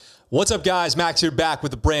What's up, guys? Max here, back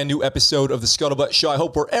with a brand new episode of the Scuttlebutt Show. I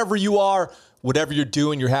hope wherever you are, whatever you're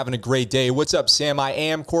doing, you're having a great day. What's up, Sam? I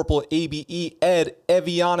am Corporal ABE, Ed,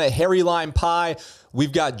 Eviana, Harry Lime Pie.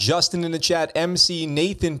 We've got Justin in the chat, MC,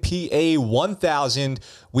 Nathan PA 1000.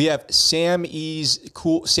 We have Sam is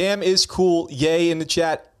cool, yay in the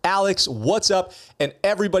chat. Alex, what's up? And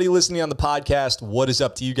everybody listening on the podcast, what is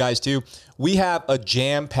up to you guys too? We have a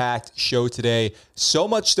jam-packed show today. So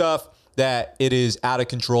much stuff that it is out of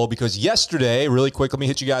control because yesterday, really quick, let me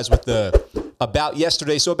hit you guys with the about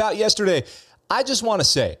yesterday. So about yesterday, I just want to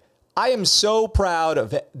say, I am so proud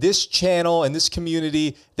of this channel and this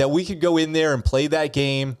community that we could go in there and play that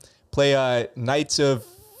game, play Knights of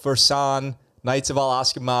Versan, Knights of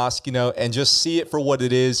Al-Askamask, and just see it for what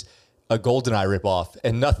it is, a GoldenEye ripoff,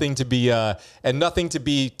 and nothing to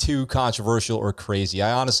be too controversial or crazy.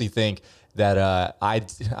 I honestly think that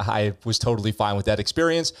I was totally fine with that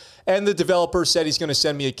experience. And the developer said he's going to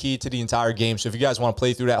send me a key to the entire game. So if you guys want to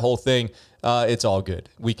play through that whole thing, it's all good.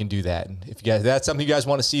 We can do that. And if that's something you guys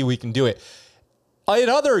want to see, we can do it. In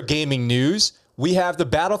other gaming news, we have the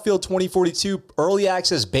Battlefield 2042 Early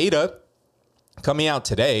Access Beta coming out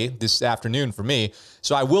today, this afternoon for me.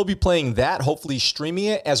 So I will be playing that, hopefully streaming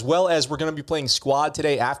it, as well as we're going to be playing Squad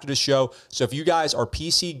today after the show. So if you guys are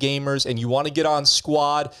PC gamers and you want to get on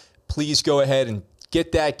Squad, please go ahead and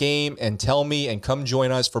get that game and tell me and come join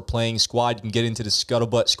us for playing Squad. You can get into the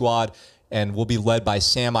Scuttlebutt Squad, and we'll be led by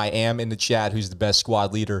Sam I Am in the chat, who's the best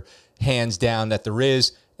squad leader, hands down, that there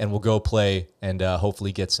is. And we'll go play and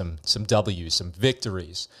hopefully get some W's, some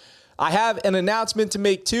victories. I have an announcement to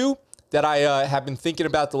make, too, that I have been thinking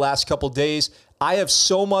about the last couple days. I have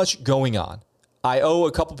so much going on. I owe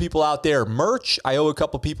a couple people out there merch. I owe a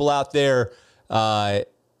couple people out there updates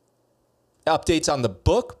on the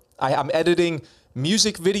book. I'm editing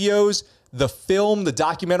music videos. The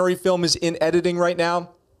documentary film is in editing right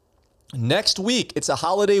now. Next week, it's a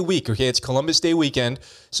holiday week, okay? It's Columbus Day weekend.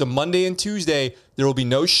 So Monday and Tuesday, there will be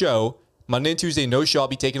no show. Monday and Tuesday, no show. I'll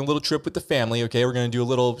be taking a little trip with the family, okay? We're going to do a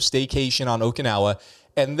little staycation on Okinawa.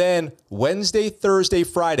 And then Wednesday, Thursday,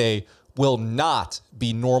 Friday will not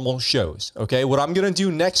be normal shows, okay? What I'm going to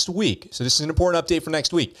do next week, so this is an important update for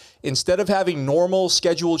next week. Instead of having normal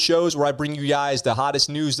scheduled shows where I bring you guys the hottest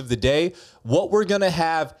news of the day, what we're going to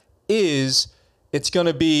have is it's going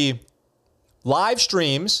to be live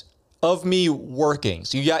streams of me working.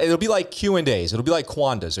 So it'll be like Q&As. It'll be like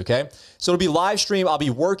Quandas, okay? So it'll be live stream. I'll be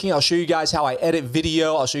working. I'll show you guys how I edit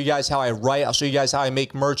video. I'll show you guys how I write. I'll show you guys how I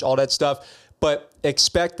make merch, all that stuff. But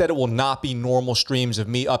expect that it will not be normal streams of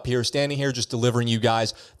me up here, standing here, just delivering you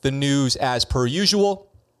guys the news as per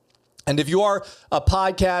usual. And if you are a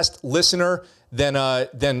podcast listener,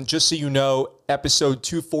 then just so you know, episode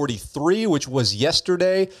 243, which was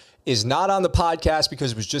yesterday, is not on the podcast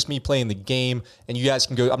because it was just me playing the game. And you guys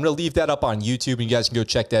can go, I'm going to leave that up on YouTube and you guys can go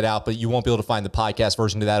check that out, but you won't be able to find the podcast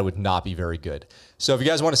version of that. It would not be very good. So if you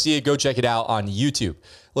guys want to see it, go check it out on YouTube.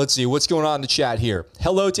 Let's see what's going on in the chat here.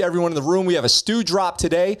 Hello to everyone in the room. We have a Stu drop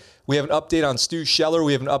today. We have an update on Stu Scheller.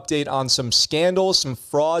 We have an update on some scandals, some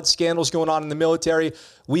fraud scandals going on in the military.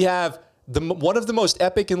 We have one of the most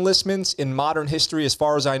epic enlistments in modern history, as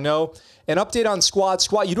far as I know. An update on Squad.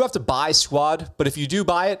 Squad, you do have to buy Squad, but if you do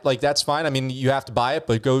buy it, that's fine. I mean, you have to buy it,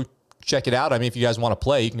 but go check it out. I mean, if you guys want to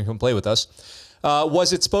play, you can come play with us.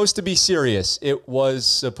 Was it supposed to be serious? It was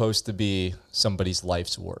supposed to be somebody's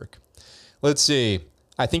life's work. Let's see.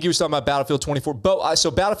 I think he was talking about Battlefield 24.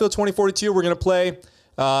 So Battlefield 2042, we're going to play.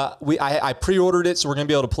 I pre-ordered it, so we're going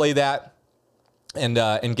to be able to play that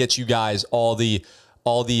and get you guys all the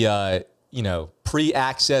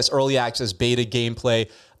pre-access, early access, beta gameplay.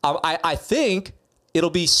 I think it'll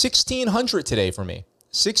be 1600 today for me.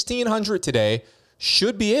 1600 today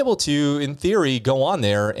should be able to, in theory, go on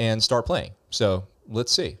there and start playing. So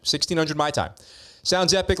let's see. 1600 my time.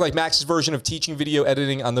 Sounds epic, like Max's version of teaching video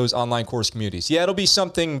editing on those online course communities. Yeah, it'll be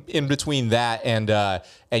something in between that and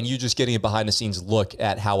you just getting a behind-the-scenes look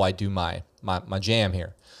at how I do my jam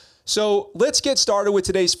here. So let's get started with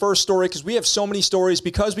today's first story because we have so many stories.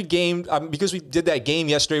 Because we did that game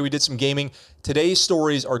yesterday, we did some gaming. Today's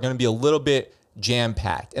stories are going to be a little bit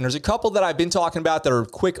jam-packed. And there's a couple that I've been talking about that are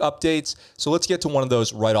quick updates. So let's get to one of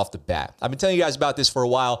those right off the bat. I've been telling you guys about this for a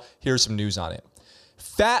while. Here's some news on it.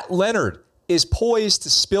 Fat Leonard is poised to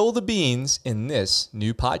spill the beans in this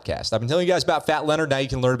new podcast. I've been telling you guys about Fat Leonard. Now you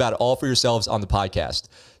can learn about it all for yourselves on the podcast.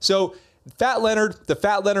 So the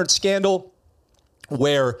Fat Leonard scandal,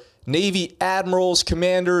 where Navy admirals,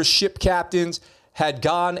 commanders, ship captains had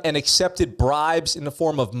gone and accepted bribes in the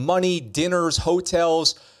form of money, dinners,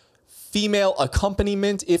 hotels, female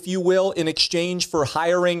accompaniment, if you will, in exchange for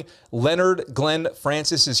hiring Leonard Glenn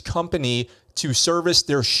Francis's company to service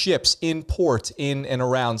their ships in port in and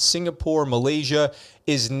around Singapore, Malaysia,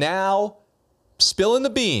 is now spilling the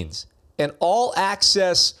beans. An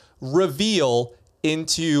all-access reveal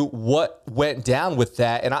into what went down with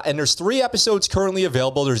that. And there's 3 episodes currently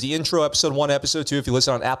available. There's the intro, episode 1, episode 2. If you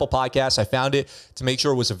listen on Apple Podcasts, I found it to make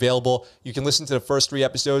sure it was available. You can listen to the first 3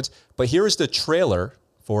 episodes. But here is the trailer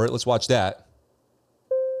for it. Let's watch that.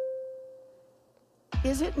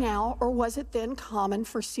 Is it now, or was it then, common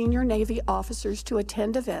for senior Navy officers to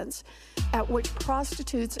attend events at which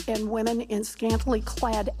prostitutes and women in scantily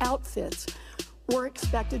clad outfits were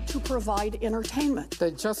expected to provide entertainment? The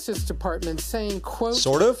Justice Department saying, quote,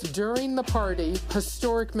 sort of, during the party,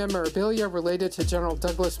 historic memorabilia related to General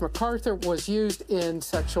Douglas MacArthur was used in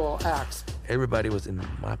sexual acts. Everybody was in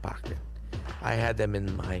my pocket. I had them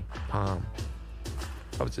in my palm.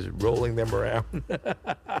 I was just rolling them around.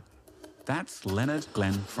 That's Leonard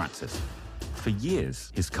Glenn Francis. For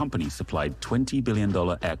years, his company supplied $20 billion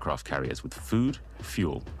aircraft carriers with food,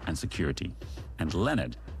 fuel, and security. And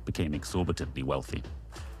Leonard became exorbitantly wealthy.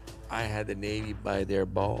 I had the Navy by their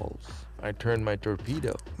balls. I turned my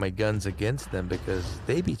torpedo, my guns against them because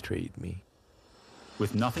they betrayed me.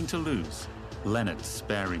 With nothing to lose, Leonard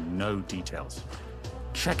sparing no details.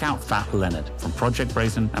 Check out Fat Leonard from Project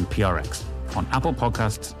Brazen and PRX on Apple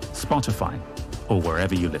Podcasts, Spotify, or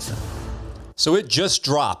wherever you listen. So it just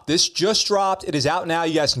dropped. This just dropped. It is out now.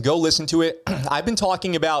 You guys can go listen to it. I've been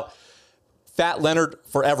talking about Fat Leonard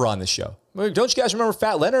forever on this show. Don't you guys remember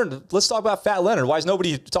Fat Leonard? Let's talk about Fat Leonard. Why is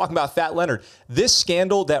nobody talking about Fat Leonard? This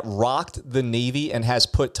scandal that rocked the Navy and has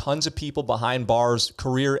put tons of people behind bars,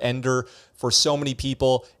 career ender for so many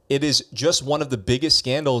people. It is just one of the biggest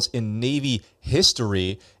scandals in Navy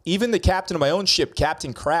history. Even the captain of my own ship,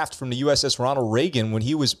 Captain Kraft from the USS Ronald Reagan, when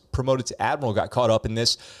he was promoted to admiral, got caught up in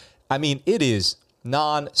this. I mean, it is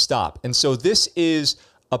nonstop. And so this is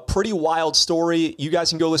a pretty wild story. You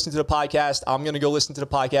guys can go listen to the podcast. I'm going to go listen to the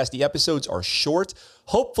podcast. The episodes are short.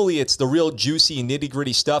 Hopefully it's the real juicy,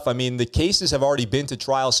 nitty-gritty stuff. I mean, the cases have already been to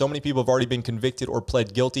trial. So many people have already been convicted or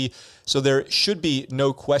pled guilty. So there should be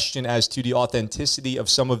no question as to the authenticity of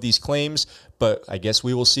some of these claims. But I guess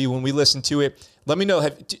we will see when we listen to it. Let me know,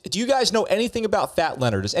 do you guys know anything about Fat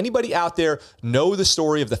Leonard? Does anybody out there know the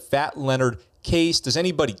story of the Fat Leonard case? Does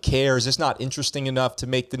anybody care? Is this not interesting enough to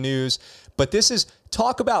make the news? But this is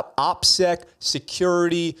talk about OPSEC,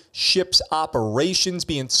 security, ships operations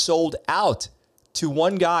being sold out to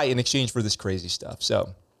one guy in exchange for this crazy stuff.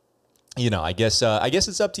 So, you know, I guess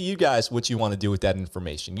it's up to you guys what you want to do with that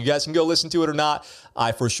information. You guys can go listen to it or not.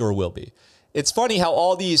 I for sure will be. It's funny how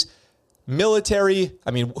all these military,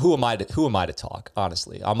 I mean, who am I to talk?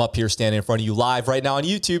 Honestly, I'm up here standing in front of you live right now on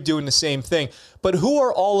YouTube doing the same thing. But who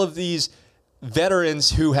are all of these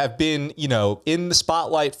veterans who have been, you know, in the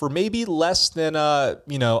spotlight for maybe less than,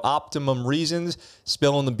 you know, optimum reasons,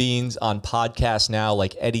 spilling the beans on podcasts now,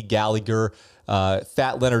 like Eddie Gallagher,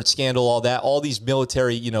 Fat Leonard scandal, all these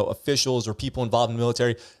military, you know, officials or people involved in the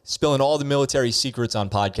military spilling all the military secrets on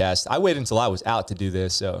podcasts. I waited until I was out to do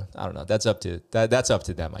this, so I don't know. That's up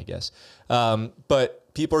to them, I guess.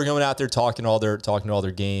 But people are going out there talking all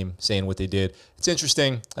their game, saying what they did. It's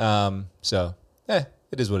interesting. So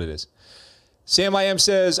it is what it is. Sam I Am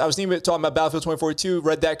says, I was thinking about talking about Battlefield 2042.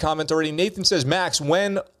 Read that comment already. Nathan says, Max,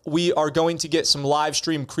 when we are going to get some live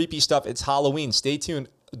stream creepy stuff, it's Halloween. Stay tuned.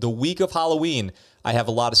 The week of Halloween, I have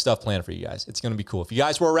a lot of stuff planned for you guys. It's going to be cool. If you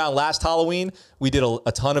guys were around last Halloween, we did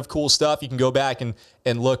a ton of cool stuff. You can go back and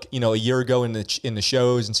look, you know, a year ago in the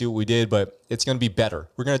shows and see what we did, but it's going to be better.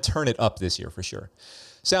 We're going to turn it up this year for sure.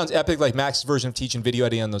 Sounds epic, like Max's version of teaching video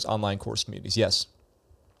editing on those online course communities. Yes.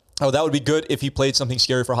 Oh, that would be good if he played something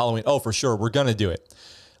scary for Halloween. Oh, for sure. We're going to do it.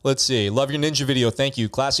 Let's see. Love your ninja video. Thank you.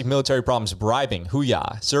 Classic military problems. Bribing.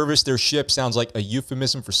 Hoo-yah. Service their ship sounds like a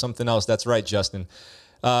euphemism for something else. That's right, Justin.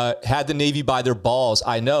 Had the Navy by their balls.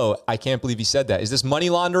 I know. I can't believe he said that. Is this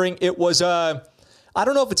money laundering? It was, I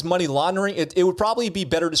don't know if it's money laundering. It would probably be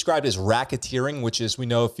better described as racketeering, which is, we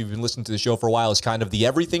know if you've been listening to the show for a while, is kind of the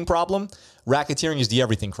everything problem. Racketeering is the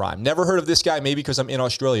everything crime. Never heard of this guy, maybe because I'm in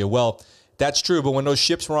Australia. Well, that's true, but when those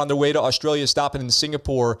ships were on their way to Australia, stopping in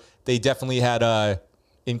Singapore, they definitely had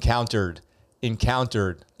encountered,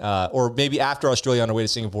 or maybe after Australia on their way to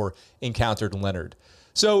Singapore, encountered Leonard.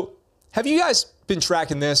 So have you guys been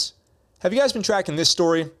tracking this? Have you guys been tracking this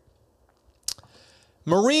story?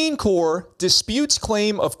 Marine Corps disputes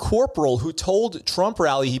claim of corporal who told Trump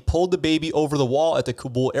rally he pulled the baby over the wall at the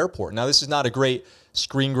Kabul airport. Now, this is not a great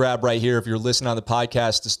screen grab right here if you're listening on the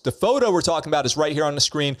podcast. The photo we're talking about is right here on the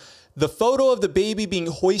screen. The photo of the baby being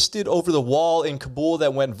hoisted over the wall in Kabul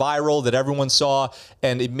that went viral, that everyone saw,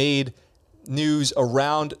 and it made news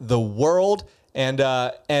around the world. And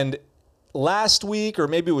last week, or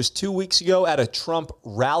maybe it was 2 weeks ago, at a Trump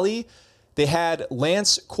rally. They had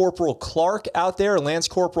Lance Corporal Clark out there. Lance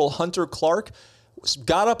Corporal Hunter Clark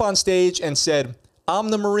got up on stage and said, "I'm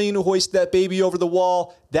the Marine who hoisted that baby over the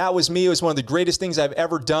wall. That was me. It was one of the greatest things I've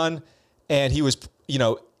ever done." And he was,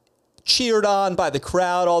 cheered on by the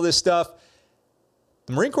crowd, all this stuff.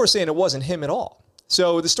 The Marine Corps saying it wasn't him at all.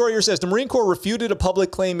 So the story here says the Marine Corps refuted a public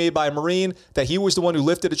claim made by a Marine that he was the one who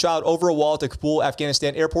lifted a child over a wall at the Kabul,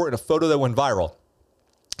 Afghanistan airport in a photo that went viral.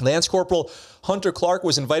 Lance Corporal Hunter Clark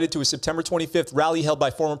was invited to a September 25th rally held by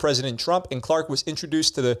former President Trump, and Clark was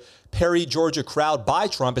introduced to the Perry, Georgia crowd by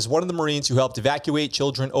Trump as one of the Marines who helped evacuate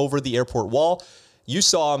children over the airport wall. You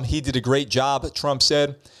saw him. He did a great job, Trump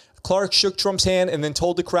said. Clark shook Trump's hand and then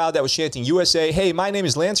told the crowd that was chanting USA, "Hey, my name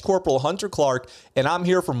is Lance Corporal Hunter Clark, and I'm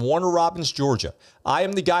here from Warner Robins, Georgia. I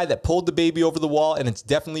am the guy that pulled the baby over the wall, and it's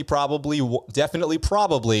definitely probably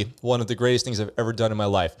one of the greatest things I've ever done in my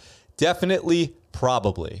life." Definitely,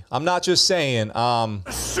 probably. I'm not just saying.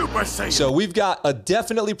 Super Saiyan. So we've got a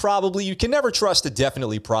definitely, probably. You can never trust a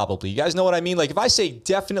definitely, probably. You guys know what I mean? Like, if I say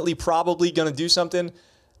definitely, probably going to do something,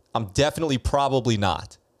 I'm definitely, probably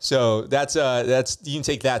not. So that's you can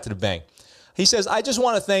take that to the bank. He says, "I just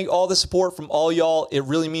want to thank all the support from all y'all. It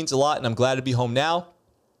really means a lot, and I'm glad to be home now."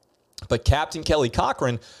 But Captain Kelly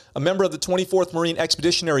Cochran, a member of the 24th Marine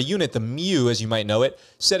Expeditionary Unit, the MEU, as you might know it,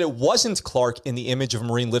 said it wasn't Clark in the image of a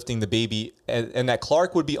Marine lifting the baby, and that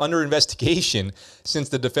Clark would be under investigation since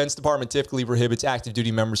the Defense Department typically prohibits active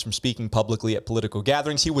duty members from speaking publicly at political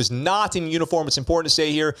gatherings. He was not in uniform. It's important to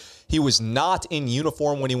say here, he was not in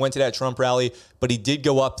uniform when he went to that Trump rally, but he did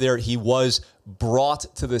go up there. He was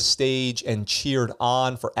brought to the stage and cheered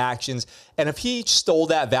on for actions. And if he stole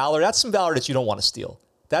that valor, that's some valor that you don't want to steal.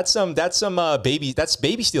 That's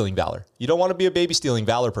baby stealing valor. You don't want to be a baby stealing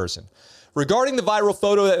valor person. Regarding the viral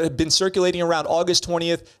photo that had been circulating around August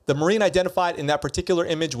 20th, the Marine identified in that particular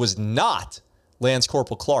image was not Lance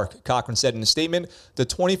Corporal Clark, Cochran said in a statement. The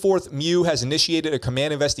 24th MEU has initiated a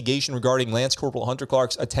command investigation regarding Lance Corporal Hunter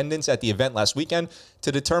Clark's attendance at the event last weekend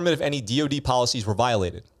to determine if any DOD policies were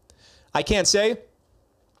violated. I can't say,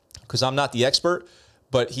 because I'm not the expert,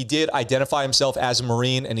 but he did identify himself as a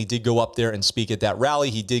Marine, and he did go up there and speak at that rally.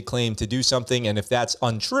 He did claim to do something, and if that's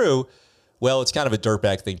untrue, well, it's kind of a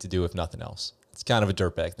dirtbag thing to do, if nothing else. It's kind of a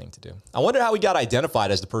dirtbag thing to do. I wonder how he got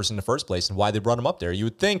identified as the person in the first place and why they brought him up there. You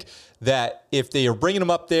would think that if they are bringing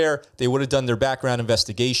him up there, they would have done their background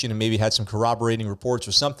investigation and maybe had some corroborating reports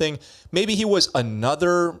or something. Maybe he was had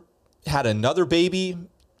another baby,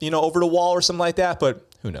 over the wall or something like that, but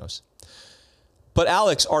who knows? But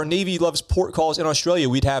Alex, our Navy loves port calls in Australia.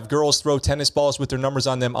 We'd have girls throw tennis balls with their numbers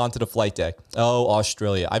on them onto the flight deck. Oh,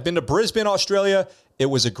 Australia. I've been to Brisbane, Australia. It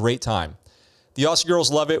was a great time. The Aussie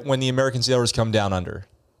girls love it when the American sailors come down under.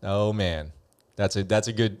 Oh, man. That's a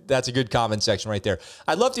good comment section right there.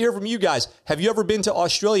 I'd love to hear from you guys. Have you ever been to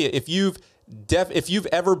Australia? If you've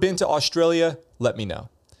ever been to Australia, let me know.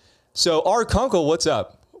 So, our Kunkel, what's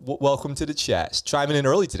up? Welcome to the chat. It's chiming in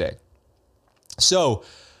early today. So,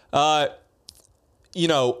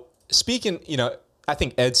 speaking, I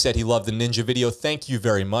think Ed said he loved the Ninja video. Thank you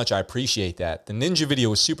very much. I appreciate that. The Ninja video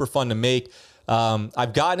was super fun to make.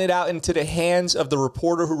 I've gotten it out into the hands of the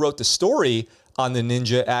reporter who wrote the story on the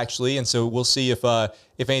Ninja, actually, and so we'll see if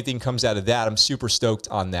anything comes out of that. I'm super stoked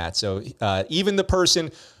on that. So even the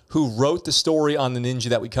person who wrote the story on the Ninja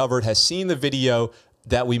that we covered has seen the video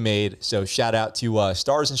that we made. So shout out to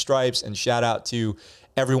Stars and Stripes, and shout out to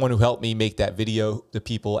everyone who helped me make that video, the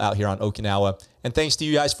people out here on Okinawa. And thanks to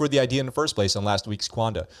you guys for the idea in the first place on last week's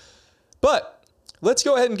Quanda. But let's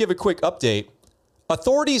go ahead and give a quick update.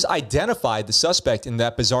 Authorities identified the suspect in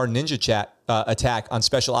that bizarre ninja attack on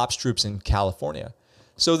special ops troops in California.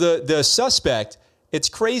 So the suspect, it's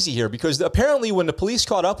crazy here because apparently when the police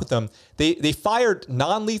caught up with him, they fired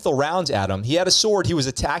non-lethal rounds at him. He had a sword. He was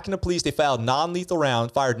attacking the police. They fired non-lethal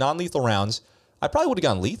rounds. I probably would have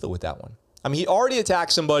gone lethal with that one. I mean, he already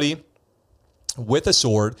attacked somebody with a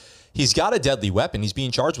sword. He's got a deadly weapon. He's being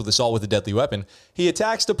charged with assault with a deadly weapon. He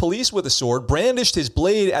attacks the police with a sword, brandished his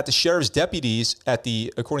blade at the sheriff's deputies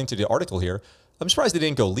according to the article here. I'm surprised they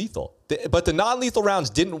didn't go lethal. But the non-lethal rounds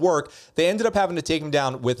didn't work. They ended up having to take him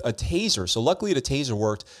down with a taser. So luckily the taser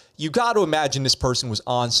worked. You got to imagine this person was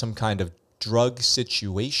on some kind of drug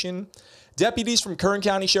situation. Deputies from Kern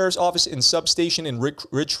County Sheriff's Office in substation in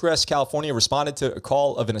Ridgecrest, California, responded to a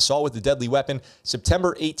call of an assault with a deadly weapon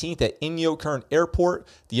September 18th at Inyo Kern Airport.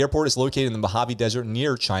 The airport is located in the Mojave Desert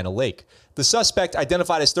near China Lake. The suspect,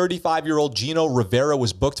 identified as 35-year-old Gino Rivera,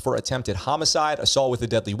 was booked for attempted homicide, assault with a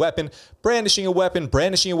deadly weapon, brandishing a weapon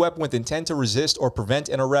with intent to resist or prevent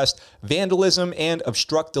an arrest, vandalism, and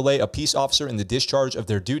obstruct delay a peace officer in the discharge of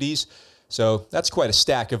their duties. So that's quite a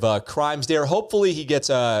stack of crimes there. Hopefully he gets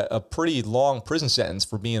a pretty long prison sentence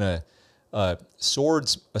for being a sword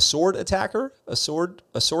attacker, a sword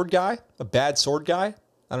guy, a bad sword guy.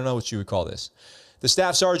 I don't know what you would call this. The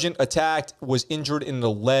staff sergeant attacked, was injured in the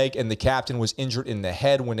leg, and the captain was injured in the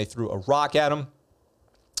head when they threw a rock at him.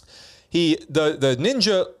 The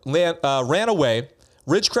ninja ran away.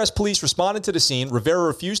 Ridgecrest police responded to the scene. Rivera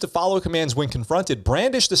refused to follow commands when confronted,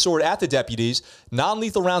 brandished the sword at the deputies.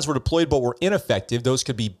 Non-lethal rounds were deployed but were ineffective. Those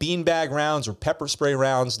could be beanbag rounds or pepper spray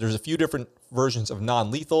rounds. There's a few different versions of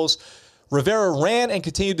non-lethals. Rivera ran and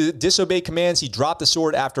continued to disobey commands. He dropped the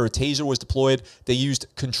sword after a taser was deployed. They used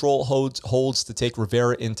control holds to take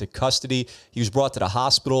Rivera into custody. He was brought to the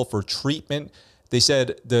hospital for treatment. They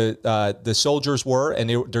said the soldiers were, and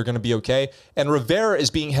they're going to be okay. And Rivera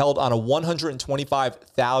is being held on a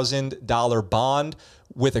 $125,000 bond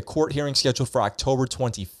with a court hearing scheduled for October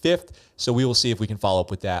 25th. So we will see if we can follow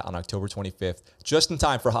up with that on October 25th, just in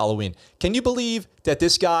time for Halloween. Can you believe that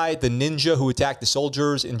this guy, the ninja who attacked the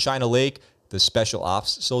soldiers in China Lake, the special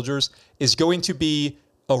ops soldiers, is going to be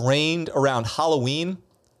arraigned around Halloween,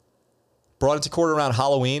 brought into court around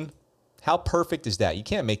Halloween? How perfect is that? You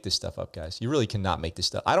can't make this stuff up, guys. You really cannot make this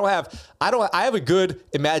stuff. I have a good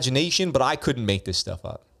imagination, but I couldn't make this stuff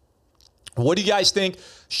up. What do you guys think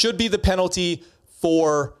should be the penalty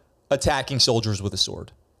for attacking soldiers with a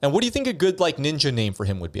sword? And what do you think a good ninja name for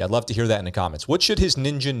him would be? I'd love to hear that in the comments. What should his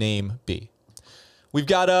ninja name be? We've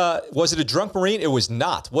got was it a drunk Marine? It was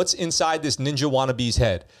not. What's inside this ninja wannabe's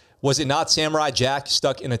head? Was it not Samurai Jack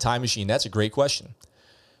stuck in a time machine? That's a great question.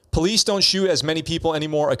 Police don't shoot as many people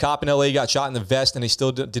anymore. A cop in LA got shot in the vest and they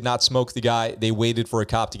still did not smoke the guy. They waited for a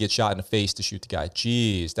cop to get shot in the face to shoot the guy.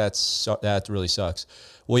 Jeez, that really sucks.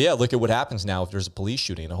 Well, yeah, look at what happens now if there's a police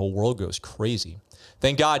shooting. The whole world goes crazy.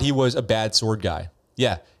 Thank God he was a bad sword guy.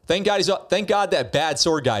 Yeah, thank God that bad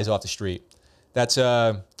sword guy is off the street. That's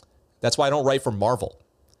why I don't write for Marvel.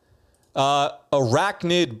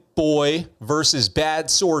 Arachnid boy versus bad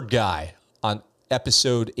sword guy on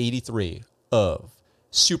episode 83 of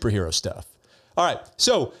Superhero Stuff. All right,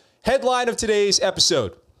 so headline of today's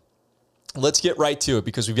episode. Let's get right to it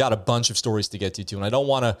because we've got a bunch of stories to get to, and I don't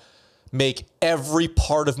want to make every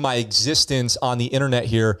part of my existence on the internet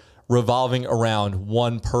here revolving around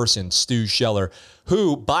one person, Stu Scheller,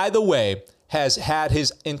 who, by the way, has had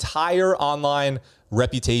his entire online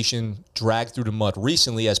reputation dragged through the mud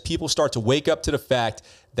recently as people start to wake up to the fact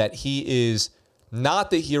that he is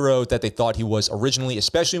not the hero that they thought he was originally,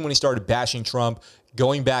 especially when he started bashing Trump,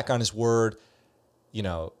 going back on his word. You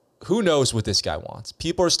know, who knows what this guy wants?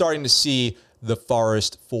 People are starting to see the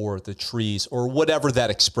forest for the trees, or whatever that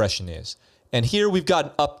expression is. And here we've got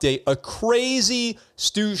an update, a crazy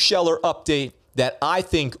Stu Scheller update that I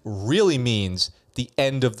think really means the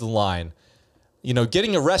end of the line. You know,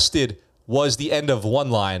 getting arrested was the end of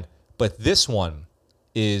one line, but this one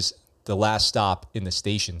is the last stop in the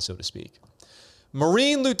station, so to speak.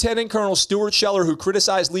 Marine Lieutenant Colonel Stuart Scheller, who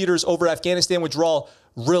criticized leaders over Afghanistan withdrawal,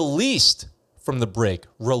 released from the Brig.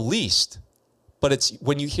 Released. But it's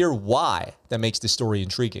when you hear why that makes the story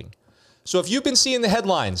intriguing. So if you've been seeing the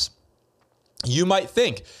headlines, you might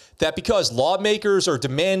think that because lawmakers are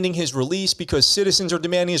demanding his release, because citizens are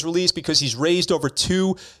demanding his release, because he's raised over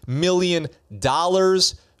 $2 million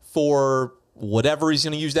for whatever he's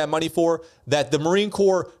going to use that money for, that the Marine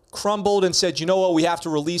Corps crumbled and said, you know what, we have to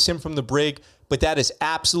release him from the Brig. But that is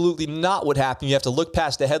absolutely not what happened. You have to look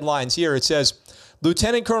past the headlines here. It says,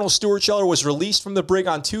 Lieutenant Colonel Stuart Scheller was released from the Brig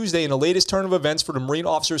on Tuesday in the latest turn of events for the Marine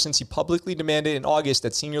officer since he publicly demanded in August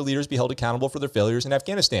that senior leaders be held accountable for their failures in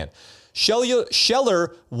Afghanistan.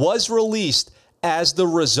 Scheller was released as the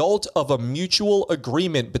result of a mutual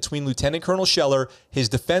agreement between Lieutenant Colonel Scheller, his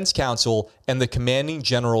defense counsel, and the Commanding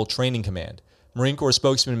General Training Command. Marine Corps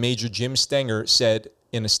spokesman Major Jim Stenger said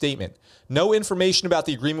in a statement, no information about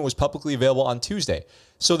the agreement was publicly available on Tuesday.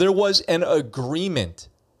 So there was an agreement.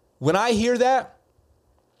 When I hear that,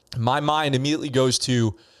 my mind immediately goes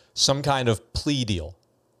to some kind of plea deal.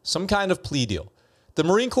 Some kind of plea deal. The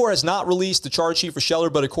Marine Corps has not released the charge sheet for Scheller,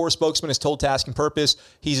 but a Corps spokesman has told Task and Purpose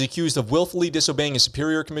he's accused of willfully disobeying a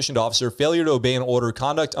superior commissioned officer, failure to obey an order,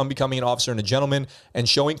 conduct unbecoming an officer and a gentleman, and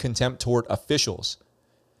showing contempt toward officials.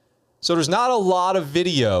 So there's not a lot of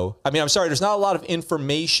there's not a lot of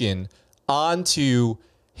information onto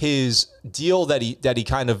his deal that he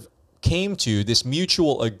kind of came to, this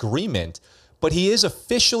mutual agreement, but he is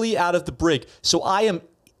officially out of the Brig. So I am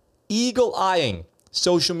eagle-eyeing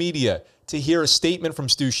social media to hear a statement from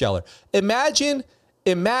Stu Scheller. Imagine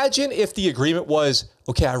Imagine if the agreement was,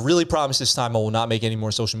 okay, I really promise this time I will not make any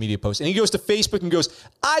more social media posts. And he goes to Facebook and goes,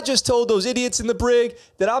 I just told those idiots in the Brig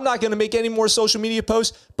that I'm not going to make any more social media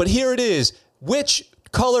posts, but here it is. Which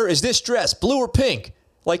color is this dress, blue or pink?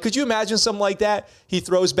 Like, could you imagine something like that? He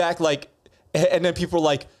throws back like, and then people are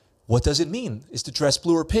like, what does it mean? Is the dress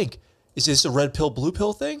blue or pink? Is this a red pill, blue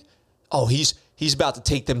pill thing? Oh, he's about to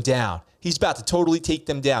take them down. He's about to totally take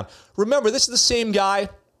them down. Remember, this is the same guy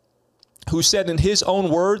who said in his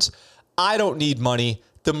own words, I don't need money.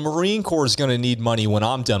 The Marine Corps is going to need money when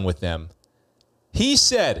I'm done with them. He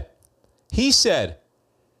said,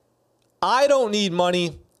 I don't need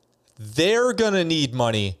money. They're going to need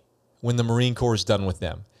money when the Marine Corps is done with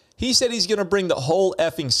them. He said he's going to bring the whole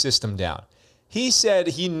effing system down. He said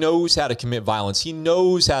he knows how to commit violence. He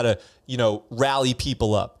knows how to, rally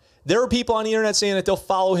people up. There are people on the internet saying that they'll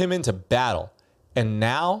follow him into battle. And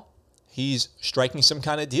now he's striking some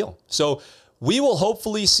kind of deal. So we will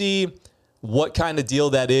hopefully see what kind of deal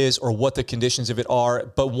that is or what the conditions of it are.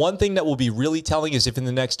 But one thing that will be really telling is if in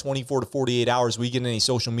the next 24 to 48 hours we get any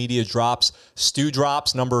social media drops, Stu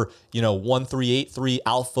drops, number 1383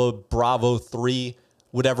 Alpha Bravo 3,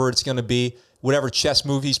 whatever it's going to be, whatever chess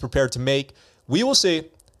move he's prepared to make, we will see.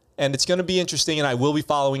 And it's going to be interesting, and I will be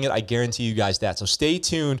following it. I guarantee you guys that. So stay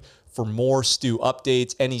tuned for more Stu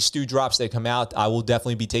updates. Any Stu drops that come out, I will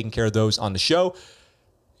definitely be taking care of those on the show.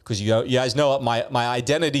 Because you guys know my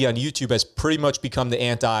identity on YouTube has pretty much become the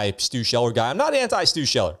anti-Stu Scheller guy. I'm not anti-Stu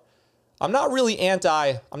Scheller. I'm not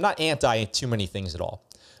anti too many things at all.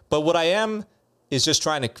 But what I am is just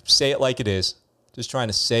trying to say it like it is. Just trying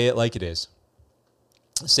to say it like it is.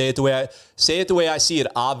 Say it the way I see it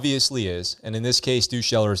obviously is. And in this case, Stu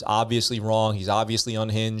Scheller is obviously wrong. He's obviously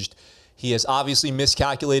unhinged. He has obviously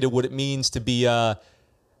miscalculated what it means to be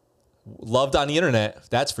loved on the internet.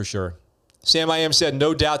 That's for sure. Sam I Am said,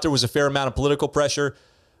 no doubt there was a fair amount of political pressure.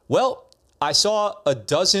 Well, I saw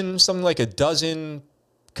something like a dozen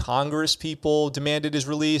Congress people demanded his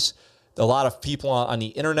release. A lot of people on the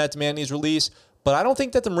internet demanding his release. But I don't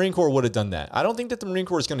think that the Marine Corps would have done that. I don't think that the Marine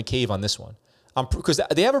Corps is going to cave on this one. Because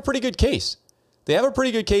they have a pretty good case. They have a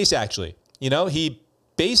pretty good case, actually. He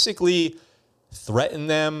basically threatened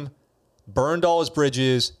them, burned all his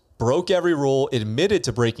bridges, broke every rule, admitted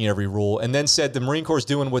to breaking every rule, and then said the Marine Corps is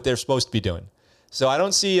doing what they're supposed to be doing. So I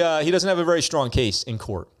don't see, he doesn't have a very strong case in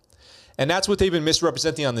court. And that's what they've been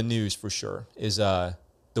misrepresenting on the news for sure, is the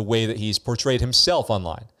way that he's portrayed himself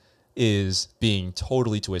online is being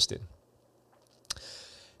totally twisted.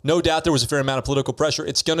 No doubt there was a fair amount of political pressure.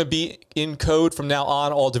 It's going to be in code from now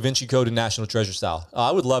on, all Da Vinci Code and National Treasure style. I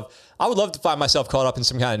would love to find myself caught up in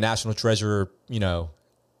some kind of National Treasure,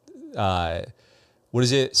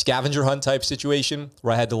 scavenger hunt type situation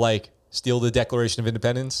where I had to steal the Declaration of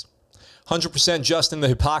Independence. 100% Justin, the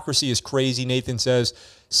hypocrisy is crazy, Nathan says.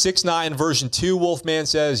 6'9" version 2, Wolfman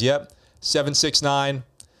says, yep. 769.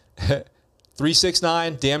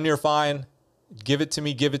 369, damn near fine. Give it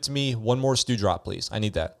to me. One more Stu drop, please. I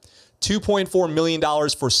need that. $2.4 million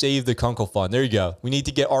for Save the Kunkel Fund. There you go. We need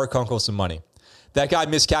to get our Kunkel some money. That guy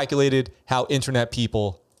miscalculated how internet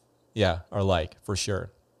people, are like, for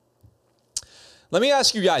sure. Let me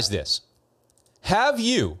ask you guys this. Have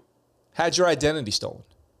you had your identity stolen?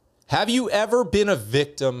 Have you ever been a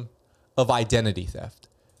victim of identity theft?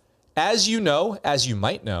 As you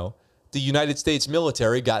might know, the United States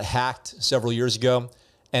military got hacked several years ago.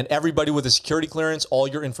 And everybody with a security clearance, all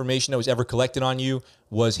your information that was ever collected on you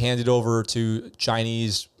was handed over to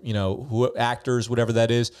Chinese, actors, whatever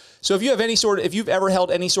that is. So if you've ever held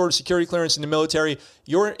any sort of security clearance in the military,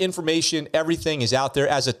 your information, everything is out there.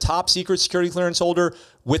 As a top secret security clearance holder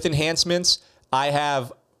with enhancements, I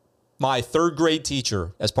have my 3rd grade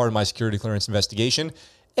teacher as part of my security clearance investigation.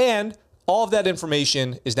 And all of that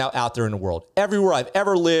information is now out there in the world. Everywhere I've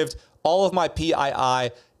ever lived, all of my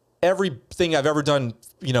PII, everything I've ever done,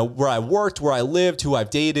 where I worked, where I lived, who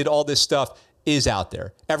I've dated, all this stuff is out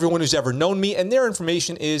there. Everyone who's ever known me and their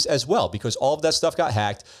information is as well, because all of that stuff got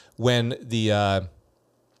hacked when the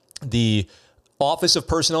Office of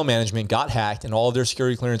Personnel Management got hacked and all of their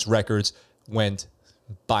security clearance records went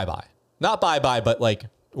bye-bye. Not bye-bye, but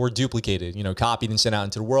were duplicated, copied and sent out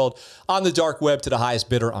into the world on the dark web to the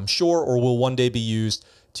highest bidder, I'm sure, or will one day be used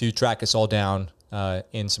to track us all down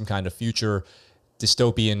in some kind of future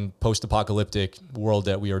dystopian, post-apocalyptic world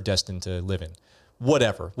that we are destined to live in.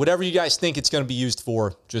 Whatever you guys think it's going to be used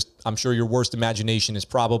for, I'm sure your worst imagination is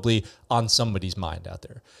probably on somebody's mind out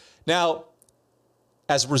there. Now,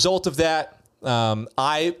 as a result of that,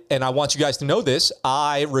 I want you guys to know this,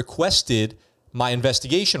 I requested my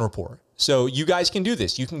investigation report. So you guys can do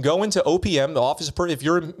this. You can go into OPM, the Office of if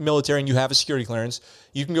you're military and you have a security clearance,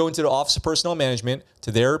 you can go into the Office of Personnel Management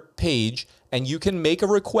to their page, and you can make a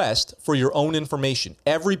request for your own information.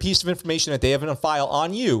 Every piece of information that they have in a file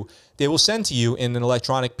on you, they will send to you in an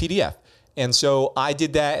electronic PDF. And so I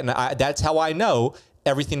did that, and that's how I know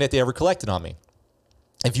everything that they ever collected on me.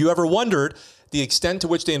 If you ever wondered the extent to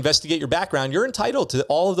which they investigate your background, you're entitled to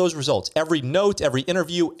all of those results. Every note, every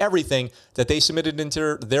interview, everything that they submitted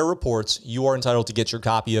into their reports, you are entitled to get your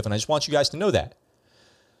copy of, and I just want you guys to know that.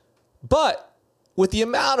 But with the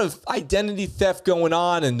amount of identity theft going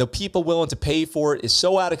on and the people willing to pay for it is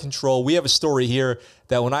so out of control, we have a story here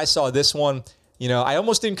that when I saw this one, you know, I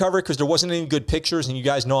almost didn't cover it because there wasn't any good pictures, and you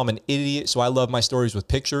guys know I'm an idiot, so I love my stories with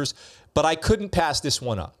pictures, but I couldn't pass this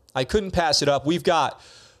one up. I couldn't pass it up. We've got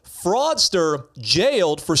fraudster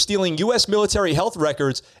jailed for stealing U.S. military health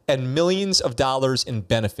records and millions of dollars in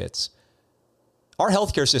benefits. Our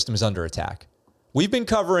healthcare system is under attack. We've been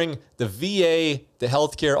covering the VA, the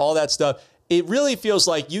healthcare, all that stuff. It really feels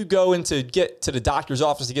like you go in to get to the doctor's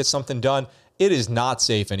office to get something done. It is not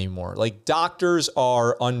safe anymore. Like, doctors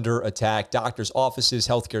are under attack. Doctors' offices,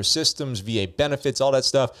 healthcare systems, VA benefits, all that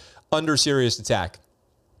stuff under serious attack.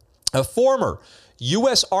 A former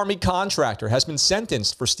U.S. Army contractor has been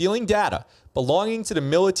sentenced for stealing data belonging to the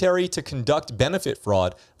military to conduct benefit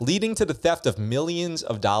fraud, leading to the theft of millions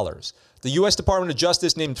of dollars. The U.S. Department of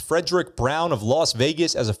Justice named Frederick Brown of Las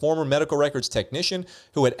Vegas as a former medical records technician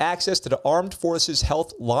who had access to the Armed Forces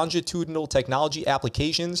Health longitudinal technology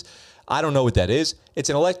applications. I don't know what that is.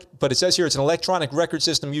 But it says here it's an electronic record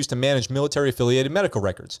system used to manage military-affiliated medical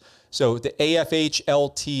records. So the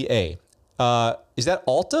AFHLTA. Is that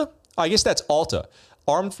ALTA? I guess that's ALTA.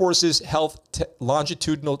 Armed Forces Health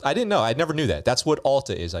Longitudinal. I didn't know. I never knew that. That's what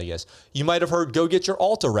ALTA is, I guess. You might have heard, go get your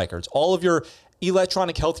ALTA records. All of your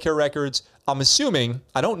electronic healthcare records. I'm assuming,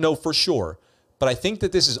 I don't know for sure, but I think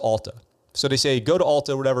that this is ALTA. So they say, go to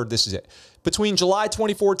ALTA, whatever, this is it. Between July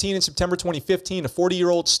 2014 and September 2015, a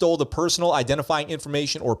 40-year-old stole the personal identifying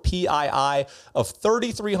information, or PII, of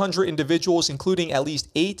 3,300 individuals, including at least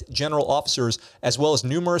 8 general officers, as well as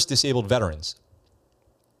numerous disabled veterans.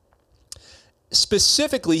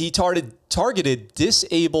 Specifically, he targeted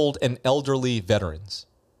disabled and elderly veterans.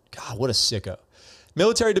 God, what a sicko.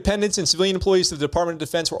 Military dependents and civilian employees of the Department of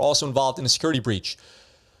Defense were also involved in a security breach.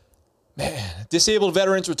 Man, disabled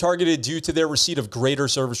veterans were targeted due to their receipt of greater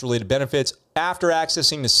service-related benefits. After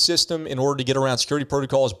accessing the system in order to get around security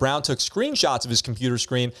protocols, Brown took screenshots of his computer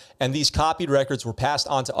screen, and these copied records were passed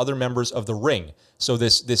on to other members of the ring. So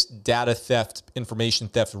this data theft, information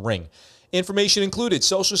theft ring. Information included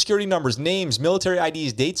social security numbers, names, military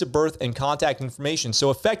IDs, dates of birth, and contact information. So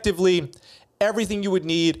effectively, everything you would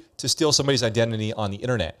need to steal somebody's identity on the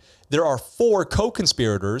internet. There are 4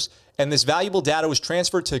 co-conspirators, and this valuable data was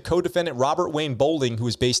transferred to co-defendant Robert Wayne Bowling, who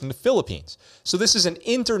is based in the Philippines. So this is an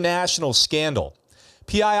international scandal.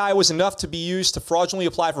 PII was enough to be used to fraudulently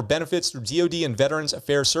apply for benefits through DoD and Veterans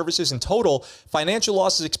Affairs Services. In total, financial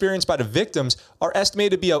losses experienced by the victims are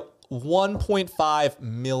estimated to be 1.5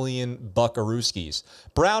 million buckarooskies.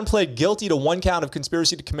 Brown pled guilty to 1 count of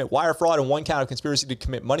conspiracy to commit wire fraud and 1 count of conspiracy to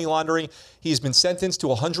commit money laundering. He has been sentenced to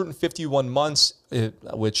 151 months,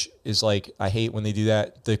 which is like, I hate when they do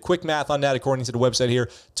that. The quick math on that, according to the website here,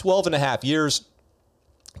 12.5 years.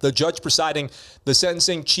 The judge presiding, the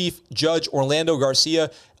sentencing chief judge Orlando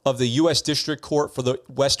Garcia of the U.S. District Court for the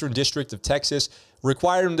Western District of Texas,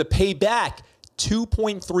 required him to pay back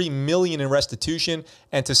 $2.3 million in restitution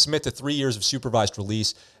and to submit to 3 years of supervised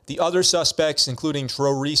release. The other suspects, including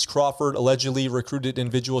Troreese Crawford, allegedly recruited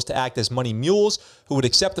individuals to act as money mules who would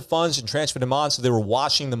accept the funds and transfer them on, so they were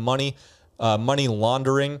washing the money, money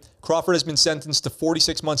laundering. Crawford has been sentenced to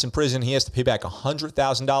 46 months in prison. He has to pay back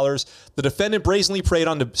 $100,000. The defendant brazenly preyed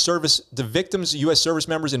on the victims, U.S. service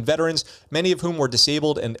members and veterans, many of whom were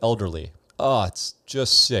disabled and elderly. Oh, it's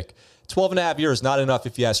just sick. 12.5 years, not enough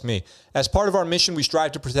if you ask me. As part of our mission, we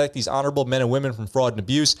strive to protect these honorable men and women from fraud and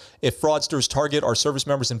abuse. If fraudsters target our service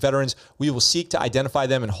members and veterans, we will seek to identify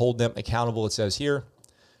them and hold them accountable, it says here.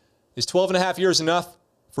 Is 12.5 years enough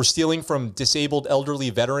for stealing from disabled elderly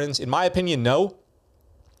veterans? In my opinion, no.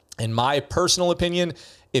 In my personal opinion,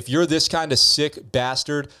 if you're this kind of sick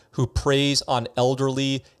bastard who preys on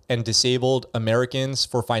elderly and disabled Americans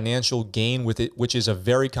for financial gain with it, which is a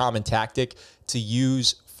very common tactic to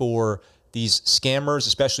use for these scammers,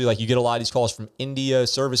 especially like you get a lot of these calls from India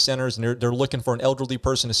service centers, and they're looking for an elderly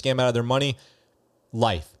person to scam out of their money.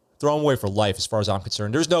 Life. Throw them away for life as far as I'm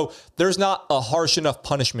concerned. There's not a harsh enough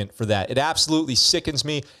punishment for that. It absolutely sickens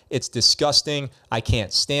me. It's disgusting. I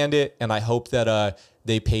can't stand it, and I hope that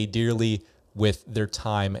they pay dearly with their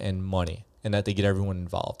time and money. and that they get everyone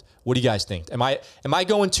involved. What do you guys think? Am I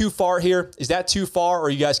going too far here? Is that too far, or are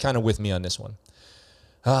you guys kind of with me on this one?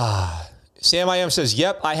 Sam I Am says,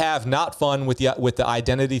 yep, I have not fun with the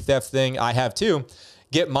identity theft thing. I have too.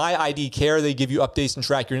 Get My ID Care. They give you updates and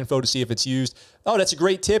track your info to see if it's used. Oh, that's a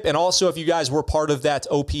great tip. And also, if you guys were part of that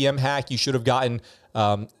OPM hack, you should have gotten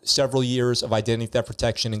several years of identity theft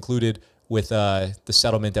protection included with the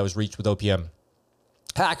settlement that was reached with OPM.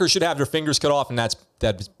 Hackers should have their fingers cut off, and that's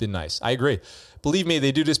been nice. I agree. Believe me,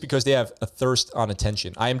 they do this because they have a thirst on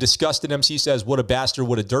attention. I am disgusted, MC says. What a bastard.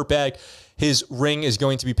 What a dirtbag. His ring is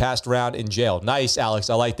going to be passed around in jail. Nice, Alex.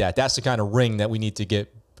 I like that. That's the kind of ring that we need to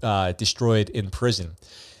get destroyed in prison.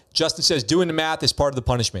 Justin says, doing the math is part of the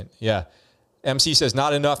punishment. Yeah. MC says,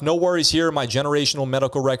 not enough. No worries here. My generational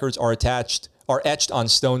medical records are etched on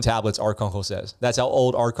stone tablets, Arkunkel says. That's how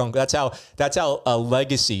old Arkunkel, that's how a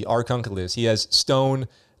legacy Arkunkel is. He has stone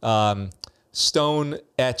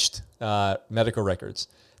etched medical records.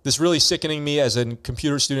 This really sickening me as a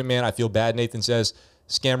computer student, man. I feel bad, Nathan says.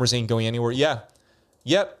 Scammers ain't going anywhere. Yeah.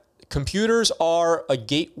 Yep. Computers are a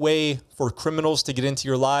gateway for criminals to get into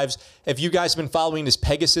your lives. If you guys have been following this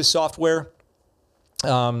Pegasus software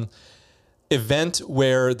event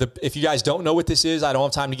where if you guys don't know what this is, I don't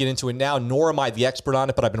have time to get into it now, nor am I the expert on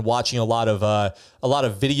it, but I've been watching a lot of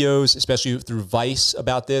videos, especially through Vice,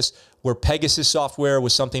 about this, where Pegasus software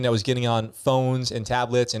was something that was getting on phones and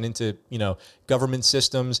tablets and into, government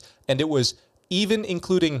systems. And it was even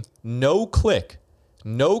including no click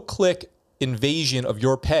invasion of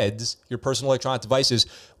your PEDs, your personal electronic devices,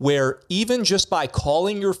 where even just by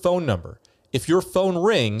calling your phone number, if your phone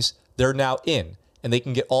rings, they're now in and they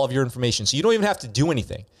can get all of your information. So you don't even have to do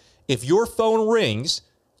anything. If your phone rings,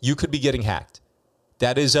 you could be getting hacked.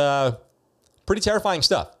 That is pretty terrifying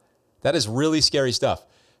stuff. That is really scary stuff.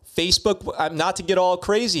 Facebook, not to get all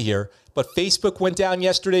crazy here, but Facebook went down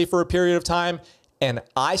yesterday for a period of time, and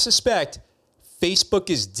I suspect Facebook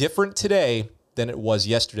is different today than it was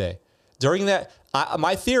yesterday. During that,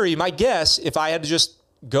 my theory, my guess, if I had to just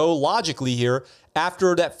go logically here,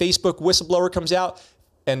 after that Facebook whistleblower comes out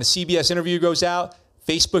and the CBS interview goes out,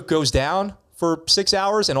 Facebook goes down for 6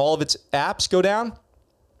 hours and all of its apps go down,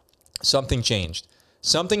 something changed.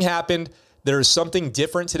 Something happened. There is something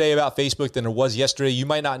different today about Facebook than there was yesterday. You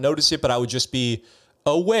might not notice it, but I would just be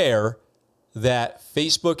aware that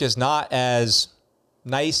Facebook is not as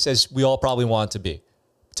nice as we all probably want it to be,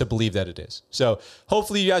 to believe that it is. So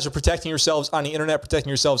hopefully you guys are protecting yourselves on the internet, protecting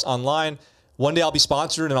yourselves online. One day I'll be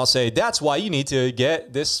sponsored and I'll say, that's why you need to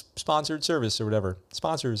get this sponsored service or whatever.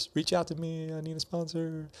 Sponsors, reach out to me. I need a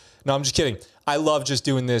sponsor. No, I'm just kidding. I love just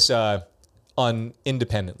doing this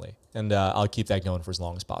independently, and I'll keep that going for as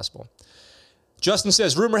long as possible. Justin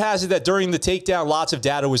says, rumor has it that during the takedown, lots of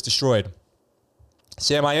data was destroyed.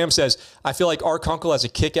 Sam I Am says, I feel like Arkunkel has a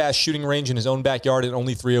kick-ass shooting range in his own backyard and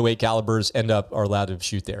only .308 calibers are allowed to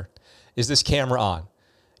shoot there. Is this camera on?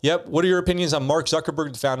 Yep. What are your opinions on Mark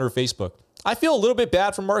Zuckerberg, the founder of Facebook? I feel a little bit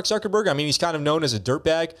bad for Mark Zuckerberg. I mean, he's kind of known as a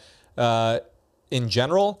dirtbag in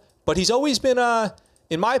general, but he's always been,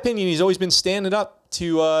 in my opinion, he's always been standing up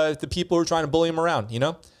to the people who are trying to bully him around,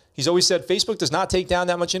 He's always said Facebook does not take down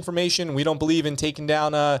that much information. We don't believe in taking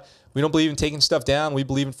down, we don't believe in taking stuff down. We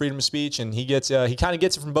believe in freedom of speech, and he kind of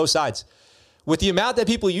gets it from both sides. With the amount that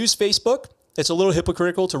people use Facebook, it's a little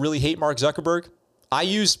hypocritical to really hate Mark Zuckerberg. I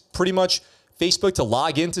use pretty much Facebook to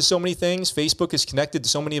log into so many things. Facebook is connected to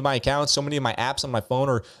so many of my accounts. So many of my apps on my phone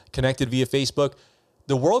are connected via Facebook.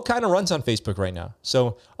 The world kind of runs on Facebook right now.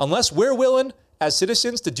 So unless we're willing as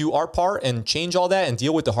citizens to do our part and change all that and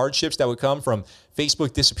deal with the hardships that would come from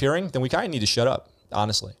Facebook disappearing, then we kind of need to shut up,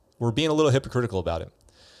 honestly. We're being a little hypocritical about it.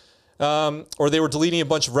 Or they were deleting a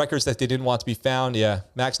bunch of records that they didn't want to be found. Yeah,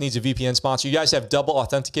 Max needs a VPN sponsor. You guys have double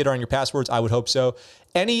authenticator on your passwords? I would hope so.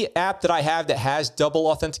 Any app that I have that has double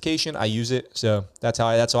authentication, I use it. So that's how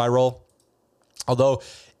I roll. Although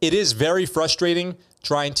it is very frustrating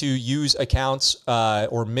trying to use accounts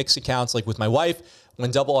or mix accounts like with my wife when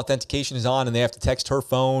double authentication is on and they have to text her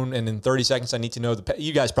phone, and in 30 seconds I need to know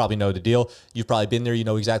you guys probably know the deal. You've probably been there. You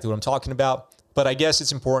know exactly what I'm talking about. But I guess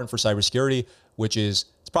it's important for cybersecurity, which is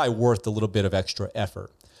it's probably worth a little bit of extra effort.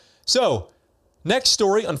 So next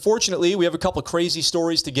story, unfortunately, we have a couple crazy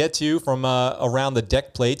stories to get to from around the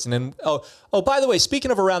deck plates. And then, oh, by the way, speaking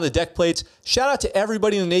of around the deck plates, shout out to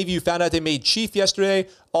everybody in the Navy who found out they made chief yesterday.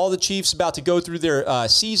 All the chiefs about to go through their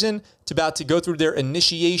season, about to go through their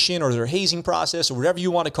initiation or their hazing process or whatever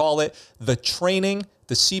you want to call it, the training,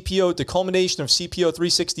 the CPO, the culmination of CPO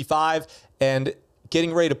 365, and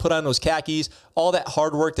getting ready to put on those khakis, all that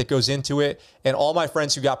hard work that goes into it. And all my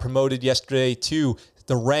friends who got promoted yesterday to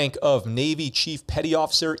the rank of Navy Chief Petty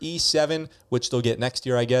Officer E7, which they'll get next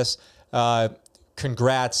year, I guess.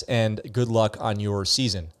 Congrats and good luck on your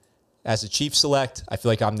season. As a Chief Select, I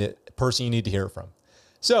feel like I'm the person you need to hear from.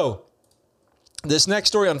 So this next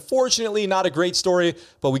story, unfortunately, not a great story,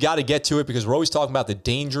 but we got to get to it because we're always talking about the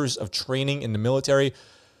dangers of training in the military.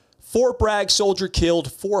 Fort Bragg soldier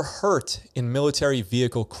killed, 4 hurt in military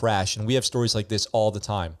vehicle crash. And we have stories like this all the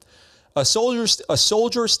time. A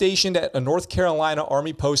soldier stationed at a North Carolina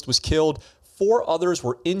Army post was killed. 4 others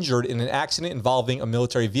were injured in an accident involving a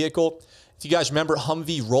military vehicle. If you guys remember,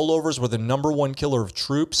 Humvee rollovers were the #1 killer of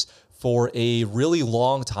troops for a really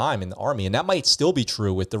long time in the Army. And that might still be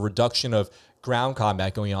true with the reduction of ground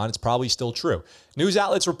combat going on. It's probably still true. News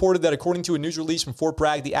outlets reported that according to a news release from Fort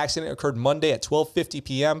Bragg, the accident occurred Monday at 12:50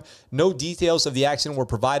 p.m. No details of the accident were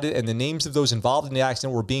provided, and the names of those involved in the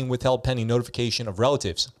accident were being withheld pending notification of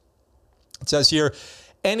relatives. It says here,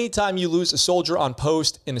 anytime you lose a soldier on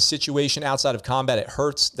post in a situation outside of combat, it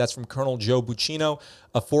hurts. That's from Colonel Joe Buccino,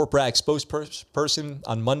 a Fort Bragg spokesperson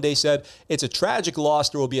on Monday said, it's a tragic loss.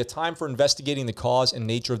 There will be a time for investigating the cause and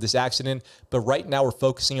nature of this accident, but right now we're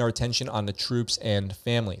focusing our attention on the troops and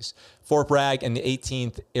families. Fort Bragg and the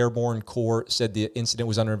 18th Airborne Corps said the incident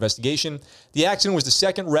was under investigation. The accident was the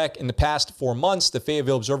second wreck in the past 4 months. The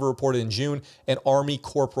Fayetteville Observer reported in June an Army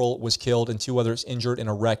corporal was killed and 2 others injured in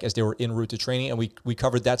a wreck as they were en route to training. And we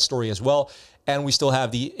covered that story as well. And we still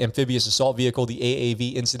have the amphibious assault vehicle, the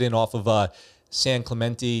AAV incident off of San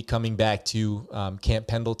Clemente coming back to Camp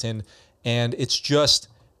Pendleton. And it's just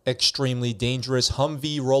extremely dangerous.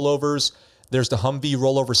 Humvee rollovers. There's the Humvee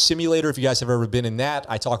rollover simulator. If you guys have ever been in that,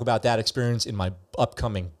 I talk about that experience in my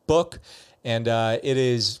upcoming book. And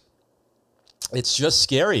it's just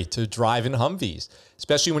scary to drive in Humvees,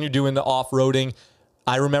 especially when you're doing the off-roading.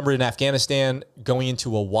 I remember in Afghanistan going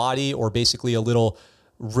into a wadi, or basically a little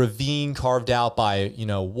ravine carved out by,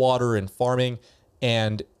 water and farming.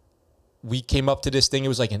 And we came up to this thing. It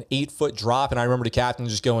was like an 8-foot drop. And I remember the captain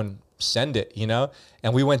just going, send it,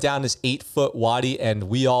 And we went down this 8-foot wadi, and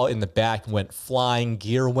we all in the back went flying.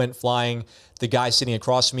 Gear went flying. The guy sitting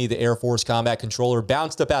across from me, the Air Force combat controller,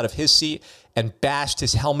 bounced up out of his seat and bashed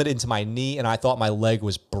his helmet into my knee. And I thought my leg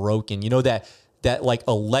was broken. That like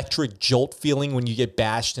electric jolt feeling when you get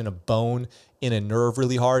bashed in a bone, in a nerve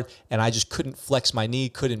really hard. And I just couldn't flex my knee,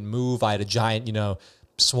 couldn't move. I had a giant,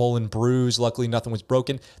 swollen bruise. Luckily, nothing was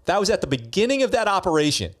broken. That was at the beginning of that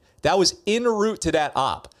operation. That was en route to that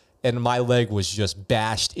op. And my leg was just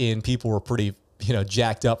bashed in. People were pretty,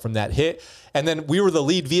 jacked up from that hit. And then we were the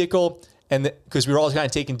lead vehicle. And because we were all kind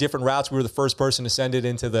of taking different routes, we were the first person to send it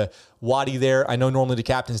into the wadi there. I know normally the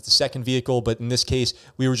captain's the second vehicle, but in this case,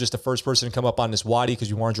 we were just the first person to come up on this wadi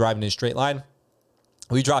because we weren't driving in a straight line.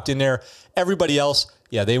 We dropped in there. Everybody else,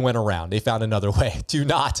 they went around. They found another way. Do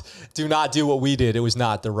not do what we did. It was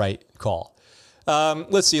not the right call.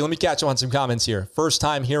 Let's see. Let me catch up on some comments here. First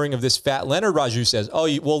time hearing of this fat Leonard, Raju says,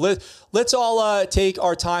 let's all take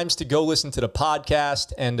our times to go listen to the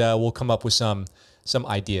podcast, and we'll come up with some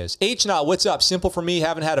ideas. H-Not, what's up? Simple for me.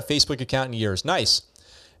 Haven't had a Facebook account in years. Nice.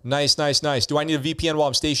 Do I need a VPN while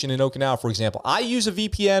I'm stationed in Okinawa, for example? I use a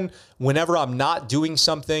VPN whenever I'm not doing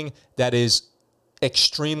something that is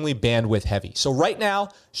extremely bandwidth heavy. So right now,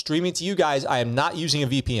 streaming to you guys, I am not using a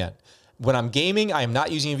VPN. When I'm gaming, I am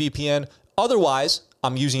not using a VPN. Otherwise,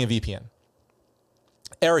 I'm using a VPN.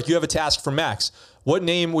 Eric, you have a task for Max. What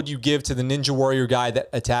name would you give to the Ninja Warrior guy that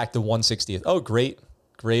attacked the 160th? Oh, great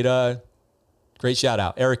shout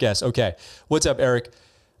out. Eric S. Okay. What's up, Eric?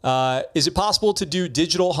 Is it possible to do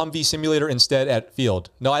digital Humvee simulator instead at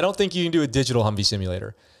field? No, I don't think you can do a digital Humvee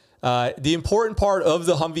simulator. The important part of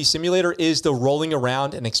the Humvee simulator is the rolling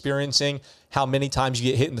around and experiencing how many times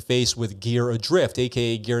you get hit in the face with gear adrift,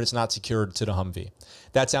 aka gear that's not secured to the Humvee.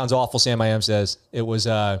 That sounds awful, Sam I Am says. It was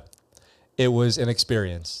an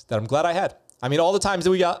experience that I'm glad I had. I mean, all the times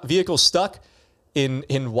that we got vehicles stuck in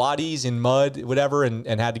wadis, in mud, whatever, and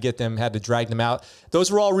had to drag them out.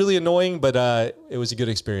 Those were all really annoying, but it was a good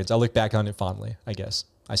experience. I look back on it fondly,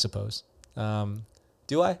 I suppose.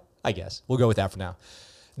 Do I? I guess. We'll go with that for now.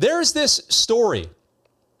 There's this story.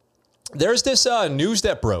 There's this news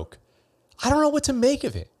that broke. I don't know what to make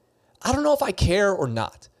of it. I don't know if I care or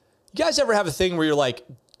not. You guys ever have a thing where you're like,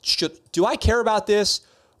 do I care about this,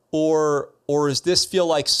 or does this feel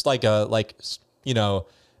like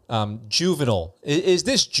juvenile? Is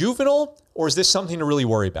this juvenile, or is this something to really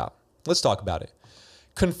worry about? Let's talk about it.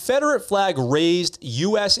 Confederate flag raised,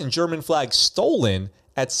 U.S. and German flag stolen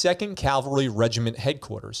at 2nd Cavalry Regiment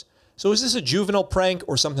headquarters. So is this a juvenile prank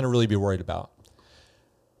or something to really be worried about?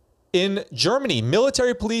 In Germany,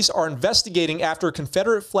 military police are investigating after a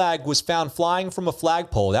Confederate flag was found flying from a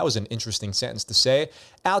flagpole. That was an interesting sentence to say.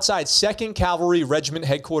 Outside 2nd Cavalry Regiment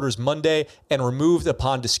headquarters Monday and removed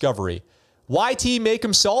upon discovery. YT Make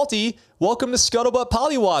 'em Salty, welcome to Scuttlebutt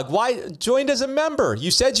Pollywog. Why joined as a member? You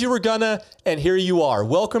said you were gonna, and here you are.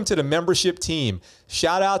 Welcome to the membership team.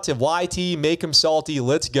 Shout out to YT Make 'em Salty.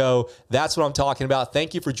 Let's go. That's what I'm talking about.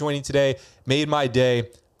 Thank you for joining today. Made my day.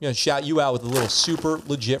 I'm going to shout you out with a little super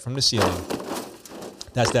legit from the ceiling.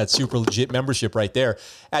 That's that super legit membership right there.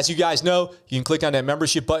 As you guys know, you can click on that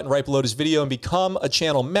membership button right below this video and become a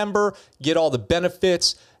channel member, get all the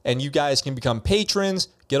benefits, and you guys can become patrons,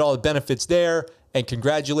 get all the benefits there. And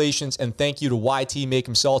congratulations and thank you to YT Make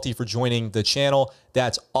 'em Salty for joining the channel.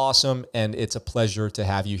 That's awesome, and it's a pleasure to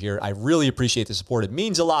have you here. I really appreciate the support. It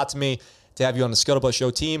means a lot to me to have you on the Scuttlebutt Show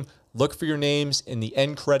team. Look for your names in the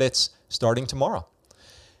end credits starting tomorrow.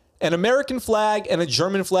 An American flag and a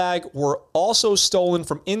German flag were also stolen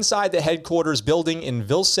from inside the headquarters building in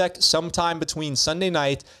Vilseck sometime between Sunday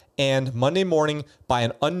night and Monday morning by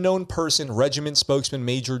an unknown person, regiment spokesman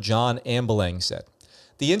Major John Ambelang said.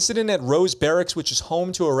 The incident at Rose Barracks, which is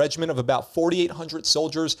home to a regiment of about 4,800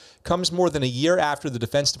 soldiers, comes more than a year after the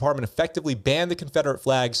Defense Department effectively banned the Confederate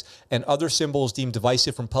flags and other symbols deemed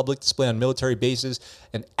divisive from public display on military bases.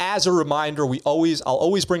 And as a reminder, I'll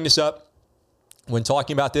always bring this up when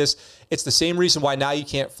talking about this. It's the same reason why now you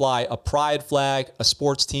can't fly a pride flag, a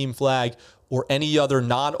sports team flag, or any other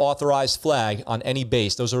non-authorized flag on any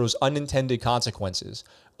base. Those are those unintended consequences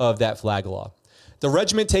of that flag law. The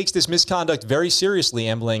regiment takes this misconduct very seriously,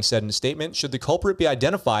 Ambelang said in a statement. Should the culprit be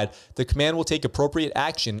identified, the command will take appropriate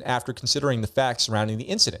action after considering the facts surrounding the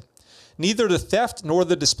incident. Neither the theft nor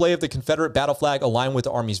the display of the Confederate battle flag align with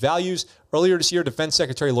the Army's values. Earlier this year, Defense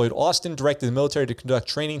Secretary Lloyd Austin directed the military to conduct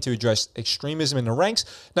training to address extremism in the ranks.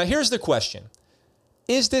 Now, here's the question.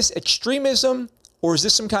 Is this extremism, or is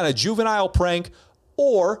this some kind of juvenile prank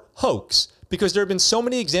or hoax? Because there have been so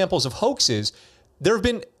many examples of hoaxes. There have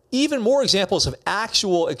been even more examples of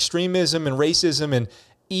actual extremism and racism and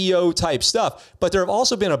EO type stuff. But there have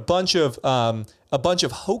also been a bunch of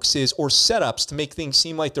hoaxes or setups to make things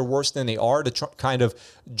seem like they're worse than they are, to kind of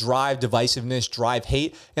drive divisiveness, drive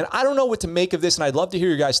hate. And I don't know what to make of this, and I'd love to hear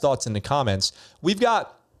your guys' thoughts in the comments. We've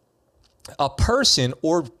got a person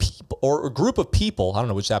or a group of people, I don't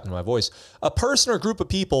know which happened to my voice, a person or group of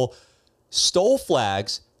people stole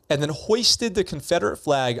flags and then hoisted the Confederate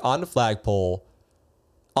flag on the flagpole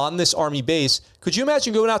on this Army base. Could you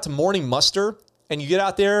imagine going out to morning muster and you get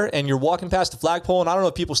out there and you're walking past the flagpole, and I don't know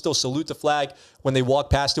if people still salute the flag when they walk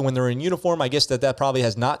past it when they're in uniform. I guess that probably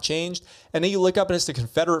has not changed. And then you look up and it's the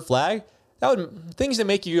Confederate flag. That would, things that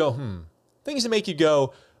make you go, Things that make you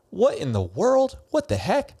go, what in the world? What the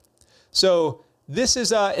heck? So this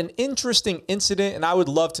is an interesting incident, and I would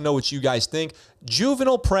love to know what you guys think.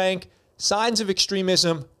 Juvenile prank, signs of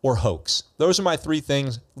extremism, or hoax. Those are my three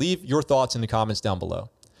things. Leave your thoughts in the comments down below.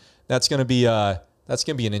 That's going to be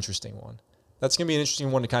an interesting one. That's going to be an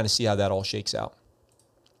interesting one to kind of see how that all shakes out.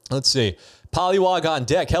 Let's see. Pollywog on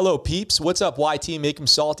deck. Hello, peeps. What's up, YT? Make 'em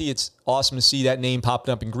salty. It's awesome to see that name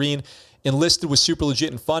popping up in green. Enlisted was super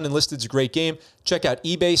legit and fun. Enlisted's a great game. Check out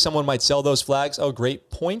eBay. Someone might sell those flags. Oh,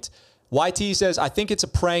 great point. YT says, I think it's a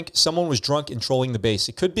prank. Someone was drunk and trolling the base.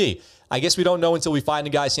 It could be. I guess we don't know until we find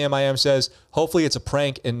the guy. Sam I Am says, hopefully it's a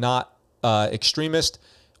prank and not extremist.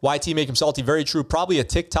 YT Make 'em Salty. Very true. Probably a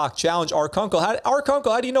TikTok challenge. Arkunkel,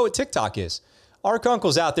 how do you know what TikTok is?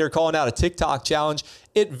 Arkunkel's out there calling out a TikTok challenge.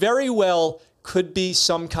 It very well could be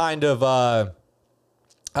some kind of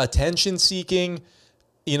attention-seeking,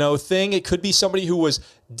 thing. It could be somebody who was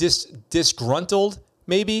disgruntled,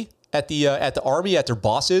 maybe at the Army, at their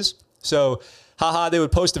bosses. So, haha, they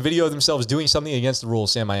would post a video of themselves doing something against the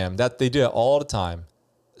rules. Sam I Am. That they do it all the time.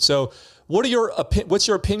 So, what's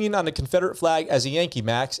your opinion on the Confederate flag as a Yankee,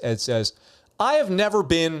 Max? Ed says, I have never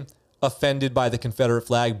been offended by the Confederate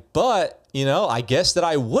flag, but I guess that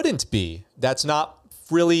I wouldn't be. That's not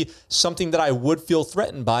really something that I would feel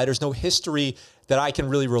threatened by. There's no history that I can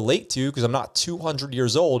really relate to because I'm not 200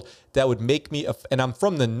 years old that would make me, and I'm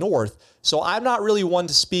from the North, so I'm not really one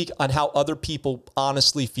to speak on how other people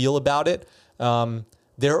honestly feel about it.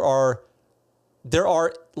 There are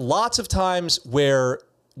lots of times where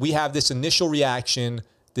we have this initial reaction,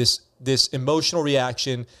 this emotional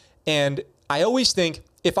reaction, and I always think,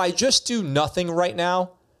 if I just do nothing right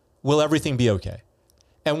now, will everything be okay?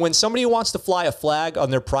 And when somebody wants to fly a flag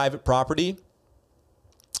on their private property,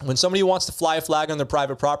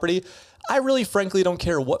 I really frankly don't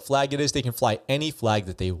care what flag it is. They can fly any flag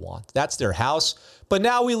that they want. That's their house. But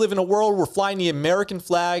now we live in a world where flying the American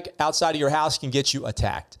flag outside of your house can get you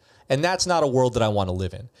attacked. And that's not a world that I want to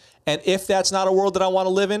live in. And if that's not a world that I want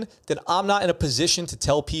to live in, then I'm not in a position to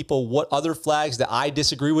tell people what other flags that I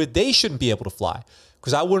disagree with, they shouldn't be able to fly.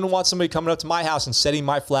 Because I wouldn't want somebody coming up to my house and setting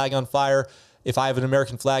my flag on fire. If I have an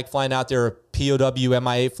American flag flying out there, a POW,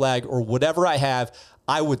 MIA flag, or whatever I have,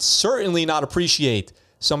 I would certainly not appreciate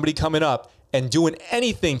somebody coming up and doing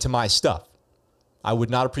anything to my stuff. I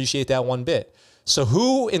would not appreciate that one bit. So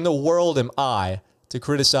who in the world am I to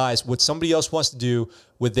criticize what somebody else wants to do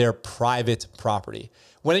with their private property?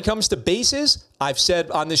 When it comes to bases, I've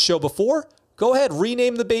said on this show before, go ahead,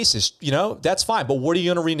 rename the bases. You know, that's fine. But what are you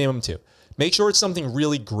going to rename them to? Make sure it's something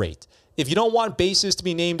really great. If you don't want bases to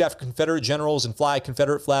be named after Confederate generals and fly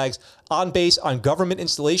Confederate flags on base on government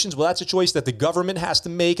installations, well, that's a choice that the government has to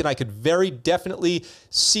make, and I could very definitely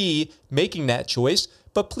see making that choice.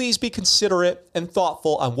 But please be considerate and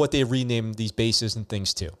thoughtful on what they rename these bases and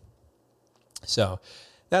things to. So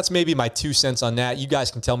that's maybe my 2 cents on that. You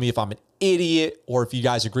guys can tell me if I'm an idiot or if you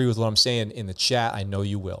guys agree with what I'm saying in the chat. I know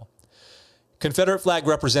you will. Confederate flag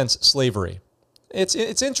represents slavery. It's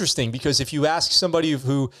interesting because if you ask somebody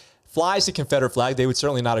who flies the Confederate flag, they would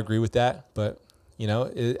certainly not agree with that. But, you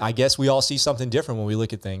know, I guess we all see something different when we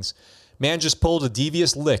look at things. Man just pulled a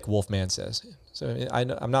devious lick, Wolfman says. So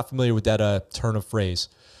I'm not familiar with that turn of phrase.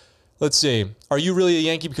 Let's see. Are you really a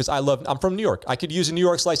Yankee? Because I'm from New York. I could use a New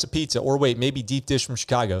York slice of pizza. Or wait, maybe deep dish from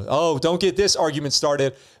Chicago. Oh, don't get this argument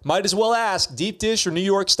started. Might as well ask, deep dish or New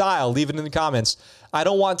York style? Leave it in the comments. I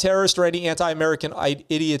don't want terrorists or any anti-American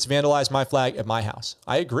idiots vandalize my flag at my house.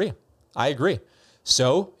 I agree.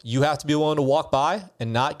 So you have to be willing to walk by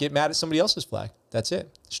and not get mad at somebody else's flag. That's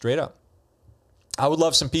it. Straight up. I would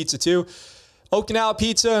love some pizza too. Okinawa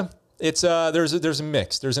pizza. It's there's a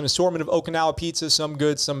mix. There's an assortment of Okinawa pizza, some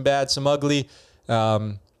good, some bad, some ugly.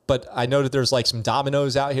 But I know that there's like some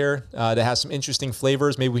Domino's out here that has some interesting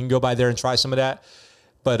flavors. Maybe we can go by there and try some of that.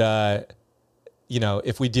 But you know,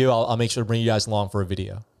 if we do, I'll make sure to bring you guys along for a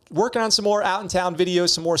video. Working on some more out in town videos,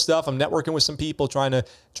 some more stuff. I'm networking with some people, trying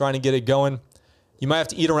to get it going. You might have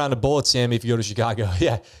to eat around the bullets, Sammy, if you go to Chicago.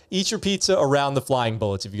 Yeah, eat your pizza around the flying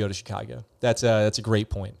bullets if you go to Chicago. That's a great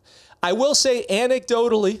point. I will say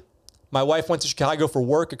anecdotally, my wife went to Chicago for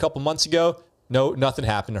work a couple months ago. No, nothing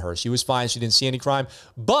happened to her. She was fine. She didn't see any crime.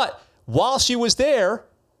 But while she was there,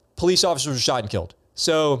 police officers were shot and killed.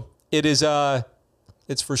 So it is,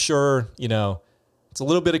 it's for sure, you know, it's a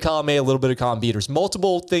little bit of column A, a little bit of column B. There's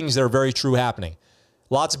multiple things that are very true happening.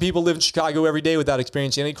 Lots of people live in Chicago every day without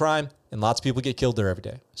experiencing any crime, and lots of people get killed there every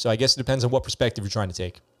day. So I guess it depends on what perspective you're trying to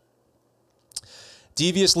take.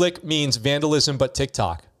 Devious lick means vandalism, but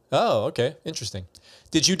TikTok. Oh, okay. Interesting.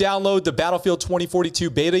 Did you download the Battlefield 2042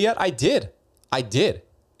 beta yet? I did.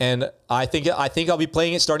 And I think I'll be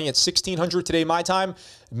playing it starting at 1600 today my time,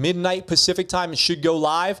 midnight Pacific time. It should go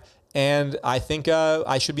live, and I think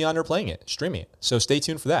I should be on there playing it, streaming it. So stay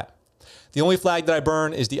tuned for that. The only flag that I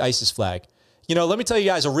burn is the ISIS flag. You know, let me tell you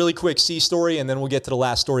guys a really quick sea story, and then we'll get to the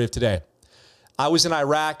last story of today. I was in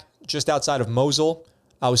Iraq, just outside of Mosul.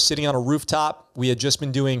 I was sitting on a rooftop. We had just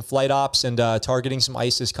been doing flight ops and targeting some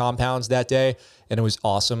ISIS compounds that day, and it was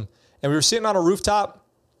awesome. And we were sitting on a rooftop,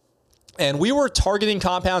 and we were targeting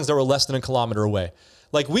compounds that were less than a kilometer away.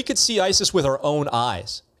 Like, we could see ISIS with our own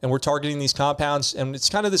eyes, and we're targeting these compounds, and it's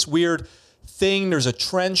kind of this weird thing. There's a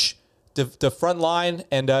trench, the front line,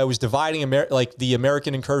 and it was dividing the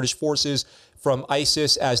American and Kurdish forces from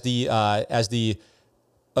ISIS as the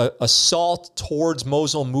assault towards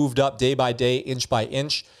Mosul moved up day by day, inch by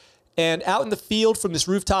inch. And out in the field from this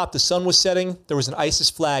rooftop, the sun was setting. There was an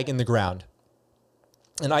ISIS flag in the ground.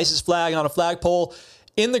 An ISIS flag on a flagpole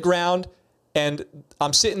in the ground. And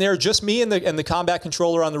I'm sitting there, just me and the combat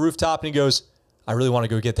controller on the rooftop. And he goes, I really want to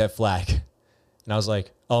go get that flag. And I was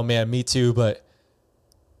like, oh man, me too. But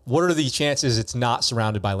what are the chances it's not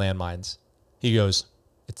surrounded by landmines? He goes,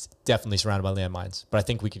 it's definitely surrounded by landmines, but I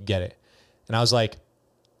think we could get it. And I was like,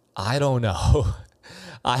 I don't know.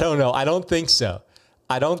 I don't think so.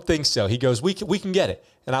 He goes, we can get it.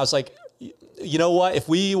 And I was like, you know what? If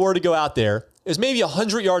we were to go out there, it was maybe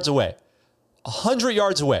 100 yards away. 100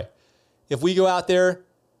 yards away. If we go out there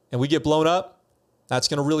and we get blown up, that's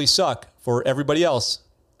going to really suck for everybody else.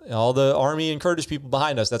 All the army and Kurdish people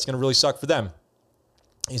behind us, that's going to really suck for them.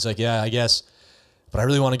 He's like, yeah, I guess, but I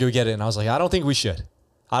really want to go get it. And I was like, I don't think we should.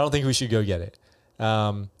 I don't think we should go get it.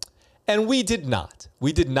 And we did not.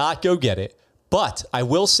 We did not go get it. But I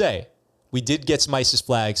will say, we did get some ISIS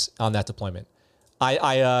flags on that deployment.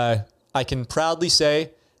 I can proudly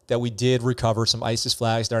say that we did recover some ISIS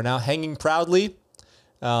flags that are now hanging proudly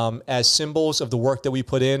as symbols of the work that we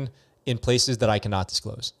put in places that I cannot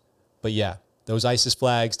disclose. But yeah, those ISIS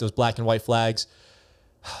flags, those black and white flags,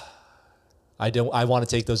 I want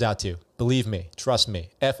to take those out too. Believe me. Trust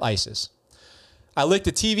me. F ISIS. I licked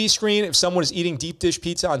the TV screen. If someone is eating deep dish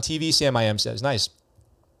pizza on TV, Sam I Am says. Nice.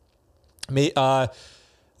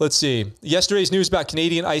 Let's see. Yesterday's news about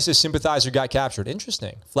Canadian ISIS sympathizer got captured.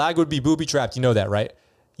 Interesting. Flag would be booby-trapped. You know that, right?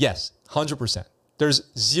 Yes, 100%. There's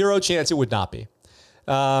zero chance it would not be.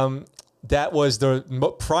 That was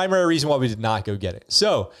the primary reason why we did not go get it.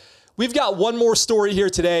 So we've got one more story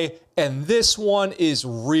here today, and this one is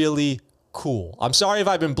really cool. I'm sorry if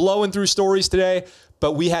I've been blowing through stories today,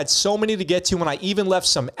 but we had so many to get to, and I even left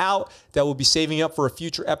some out that we'll be saving up for a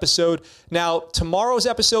future episode. Now, tomorrow's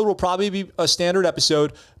episode will probably be a standard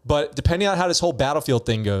episode, but depending on how this whole Battlefield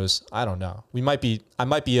thing goes, I don't know. I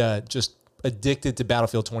might be just addicted to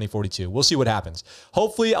Battlefield 2042. We'll see what happens.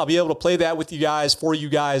 Hopefully, I'll be able to play that with you guys, for you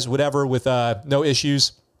guys, whatever, with no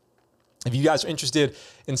issues. If you guys are interested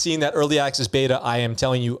in seeing that early access beta, I am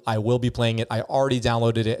telling you, I will be playing it. I already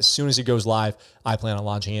downloaded it. As soon as it goes live, I plan on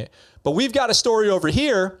launching it. But we've got a story over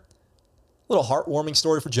here, a little heartwarming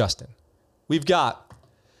story for Justin. We've got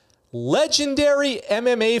legendary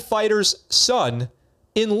MMA fighter's son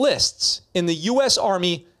enlists in the U.S.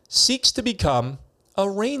 Army, seeks to become a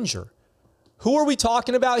Ranger. Who are we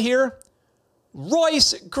talking about here?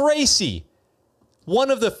 Royce Gracie,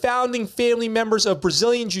 one of the founding family members of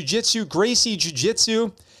Brazilian Jiu-Jitsu, Gracie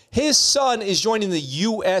Jiu-Jitsu. His son is joining the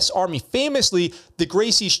U.S. Army. Famously, the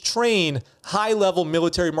Gracies train high-level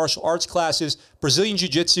military martial arts classes. Brazilian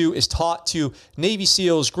Jiu-Jitsu is taught to Navy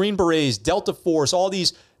SEALs, Green Berets, Delta Force, all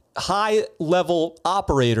these high-level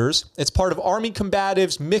operators. It's part of Army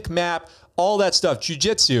combatives, MICMAP, all that stuff,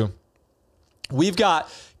 Jiu-Jitsu. We've got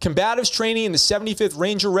combatives training in the 75th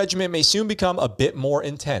Ranger Regiment may soon become a bit more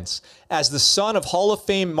intense, as the son of Hall of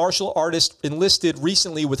Fame martial artist enlisted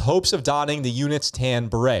recently with hopes of donning the unit's tan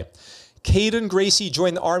beret. Caden Gracie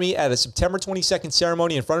joined the Army at a September 22nd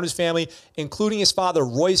ceremony in front of his family, including his father,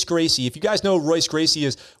 Royce Gracie. If you guys know who Royce Gracie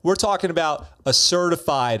is, we're talking about a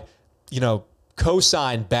certified,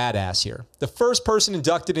 co-signed badass here. The first person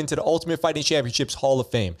inducted into the Ultimate Fighting Championships Hall of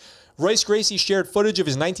Fame. Royce Gracie shared footage of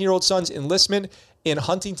his 19-year-old son's enlistment in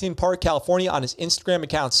Huntington Park, California on his Instagram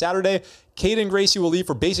account Saturday. Caden Gracie will leave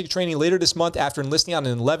for basic training later this month after enlisting on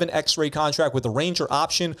an 11 X-ray contract with a Ranger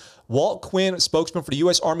option. Walt Quinn, spokesman for the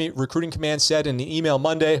U.S. Army Recruiting Command, said in an email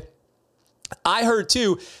Monday, I heard,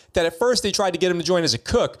 too, that at first they tried to get him to join as a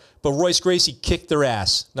cook, but Royce Gracie kicked their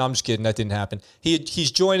ass. No, I'm just kidding. That didn't happen. He's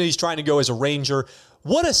joined and he's trying to go as a Ranger.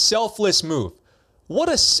 What a selfless move.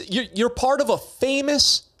 You're part of a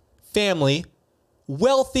famous family,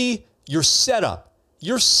 wealthy, you're set up,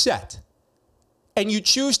 you're set, and you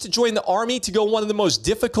choose to join the Army to go one of the most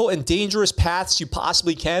difficult and dangerous paths you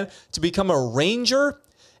possibly can to become a Ranger.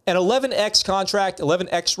 An 11X contract, 11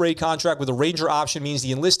 X-ray contract with a Ranger option means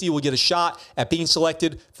the enlistee will get a shot at being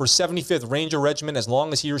selected for 75th Ranger Regiment as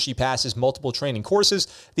long as he or she passes multiple training courses.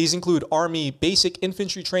 These include Army Basic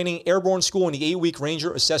Infantry Training, Airborne School, and the 8-week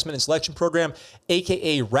Ranger Assessment and Selection Program,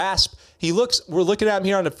 aka RASP. We're looking at him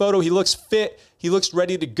here on the photo. He looks fit. He looks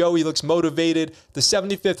ready to go. He looks motivated. The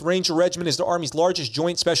 75th Ranger Regiment is the Army's largest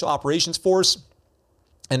joint special operations force,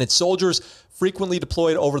 and its soldiers frequently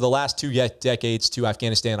deployed over the last 2 decades to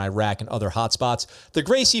Afghanistan, Iraq, and other hotspots. The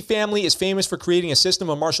Gracie family is famous for creating a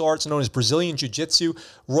system of martial arts known as Brazilian Jiu-Jitsu.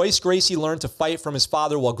 Royce Gracie learned to fight from his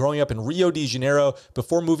father while growing up in Rio de Janeiro.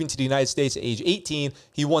 Before moving to the United States at age 18,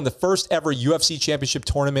 he won the first ever UFC championship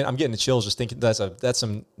tournament. I'm getting the chills just thinking that's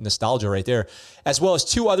some nostalgia right there. As well as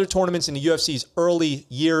 2 other tournaments in the UFC's early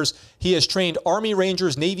years. He has trained Army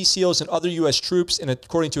Rangers, Navy SEALs, and other U.S. troops. And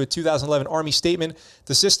according to a 2011 Army statement,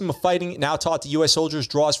 the system of fighting now taught to U.S. soldiers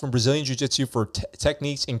draws from Brazilian Jiu-Jitsu for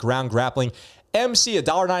techniques in ground grappling. MC,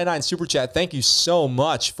 $1.99 super chat. Thank you so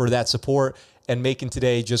much for that support and making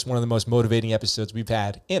today just one of the most motivating episodes we've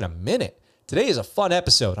had in a minute. Today is a fun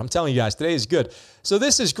episode. I'm telling you guys, today is good. So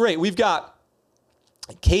this is great. We've got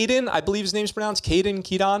Caden, I believe his name's pronounced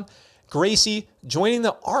Caden Gracie, joining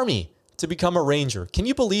the Army to become a Ranger. Can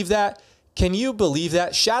you believe that? Can you believe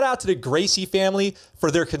that? Shout out to the Gracie family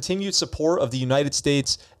for their continued support of the United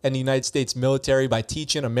States and the United States military by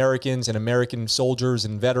teaching Americans and American soldiers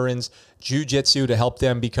and veterans jiu-jitsu to help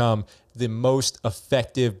them become the most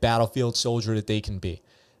effective battlefield soldier that they can be.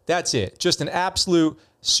 That's it. Just an absolute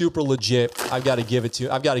super legit. I've got to give it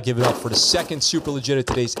up for the second super legit of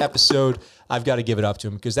today's episode. I've got to give it up to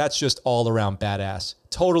him because that's just all around badass.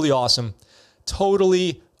 Totally awesome.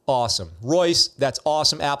 Totally awesome. Royce, that's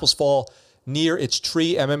awesome. Apples fall near its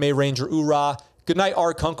tree. MMA Ranger, hoorah. Good night,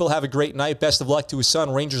 Art Kunkel. Have a great night. Best of luck to his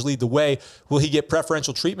son. Rangers lead the way. Will he get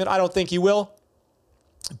preferential treatment? I don't think he will,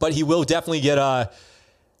 but he will definitely get I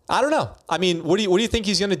don't know. I mean, what do you think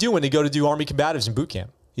he's going to do when they go to do Army combatives in boot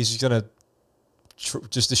camp? He's just going to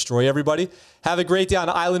just destroy everybody. Have a great day on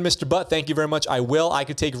the island, Mr. Butt. Thank you very much. I will. I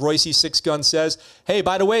could take Royce. Six Gun says, hey,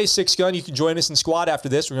 by the way, Six Gun, you can join us in squad after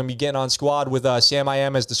this. We're going to be getting on squad with Sam I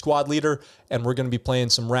Am as the squad leader, and we're going to be playing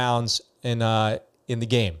some rounds in the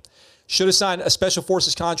game. Should have signed a special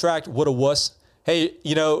forces contract. What a wuss. Hey,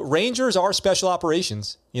 you know, Rangers are special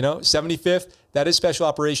operations. You know, 75th, that is special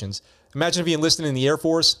operations. Imagine if you enlisted in the Air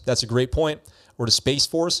Force. That's a great point. Or the Space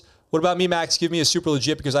Force. What about me, Max? Give me a super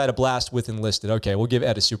legit because I had a blast with enlisted. Okay, we'll give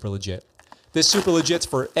Ed a super legit. This super legit's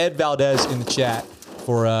for Ed Valdez in the chat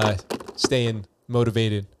for staying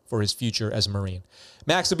motivated for his future as a Marine.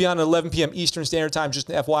 Max will be on at 11 p.m. Eastern Standard Time, just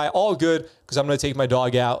an FYI. All good because I'm going to take my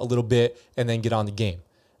dog out a little bit and then get on the game.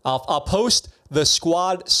 I'll post the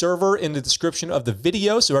squad server in the description of the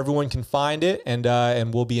video so everyone can find it,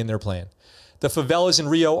 and we'll be in there playing. The favelas in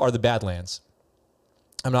Rio are the Badlands.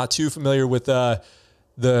 I'm not too familiar with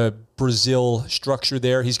the Brazil structure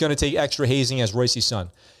there. He's going to take extra hazing as Royce's son.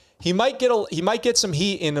 He might get some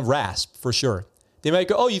heat in the RASP for sure. They might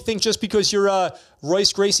go, oh, you think just because you're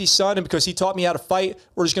Royce Gracie's son and because he taught me how to fight,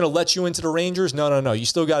 we're just going to let you into the Rangers? No. You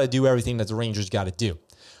still got to do everything that the Rangers got to do.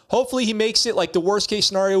 Hopefully he makes it. Like the worst case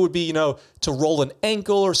scenario would be, you know, to roll an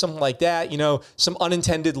ankle or something like that, you know, some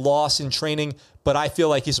unintended loss in training. But I feel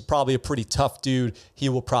like he's probably a pretty tough dude. He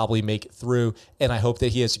will probably make it through. And I hope that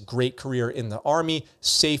he has a great career in the Army,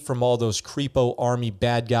 safe from all those creepo Army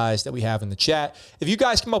bad guys that we have in the chat. If you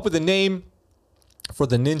guys come up with a name for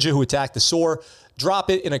the ninja who attacked the SOAR,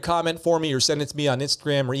 drop it in a comment for me or send it to me on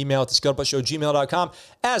Instagram or email at thescuttlebuttshow@gmail.com.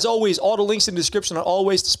 As always, all the links in the description on all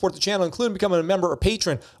ways to support the channel, including becoming a member or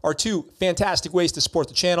patron, are two fantastic ways to support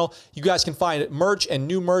the channel. You guys can find merch and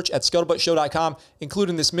new merch at scuttlebuttshow.com,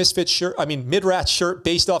 including this Misfits shirt, Mid-Rat shirt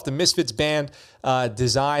based off the Misfits band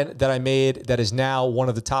design that I made that is now one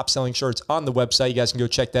of the top selling shirts on the website. You guys can go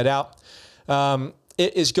check that out.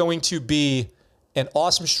 It is going to be an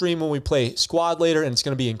awesome stream when we play squad later, and it's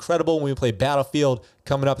going to be incredible when we play Battlefield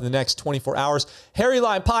coming up in the next 24 hours. Harry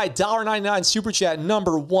Lime Pie, $1.99 Super Chat,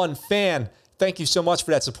 #1 fan. Thank you so much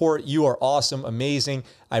for that support. You are awesome, amazing.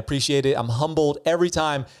 I appreciate it. I'm humbled every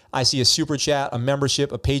time I see a Super Chat, a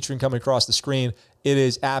membership, a patron coming across the screen. It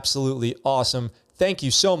is absolutely awesome. Thank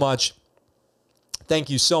you so much. Thank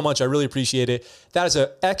you so much. I really appreciate it. That is an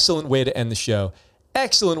excellent way to end the show.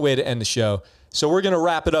 Excellent way to end the show. So we're going to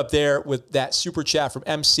wrap it up there with that super chat from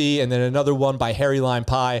MC and then another one by Harry Lime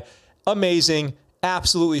Pie. Amazing.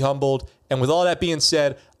 Absolutely humbled. And with all that being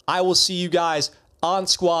said, I will see you guys on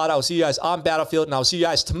squad. I will see you guys on Battlefield. And I will see you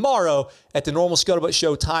guys tomorrow at the normal Scuttlebutt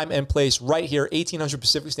Show time and place right here, 1800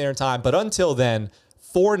 Pacific Standard Time. But until then,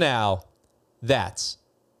 for now, that's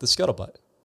the Scuttlebutt.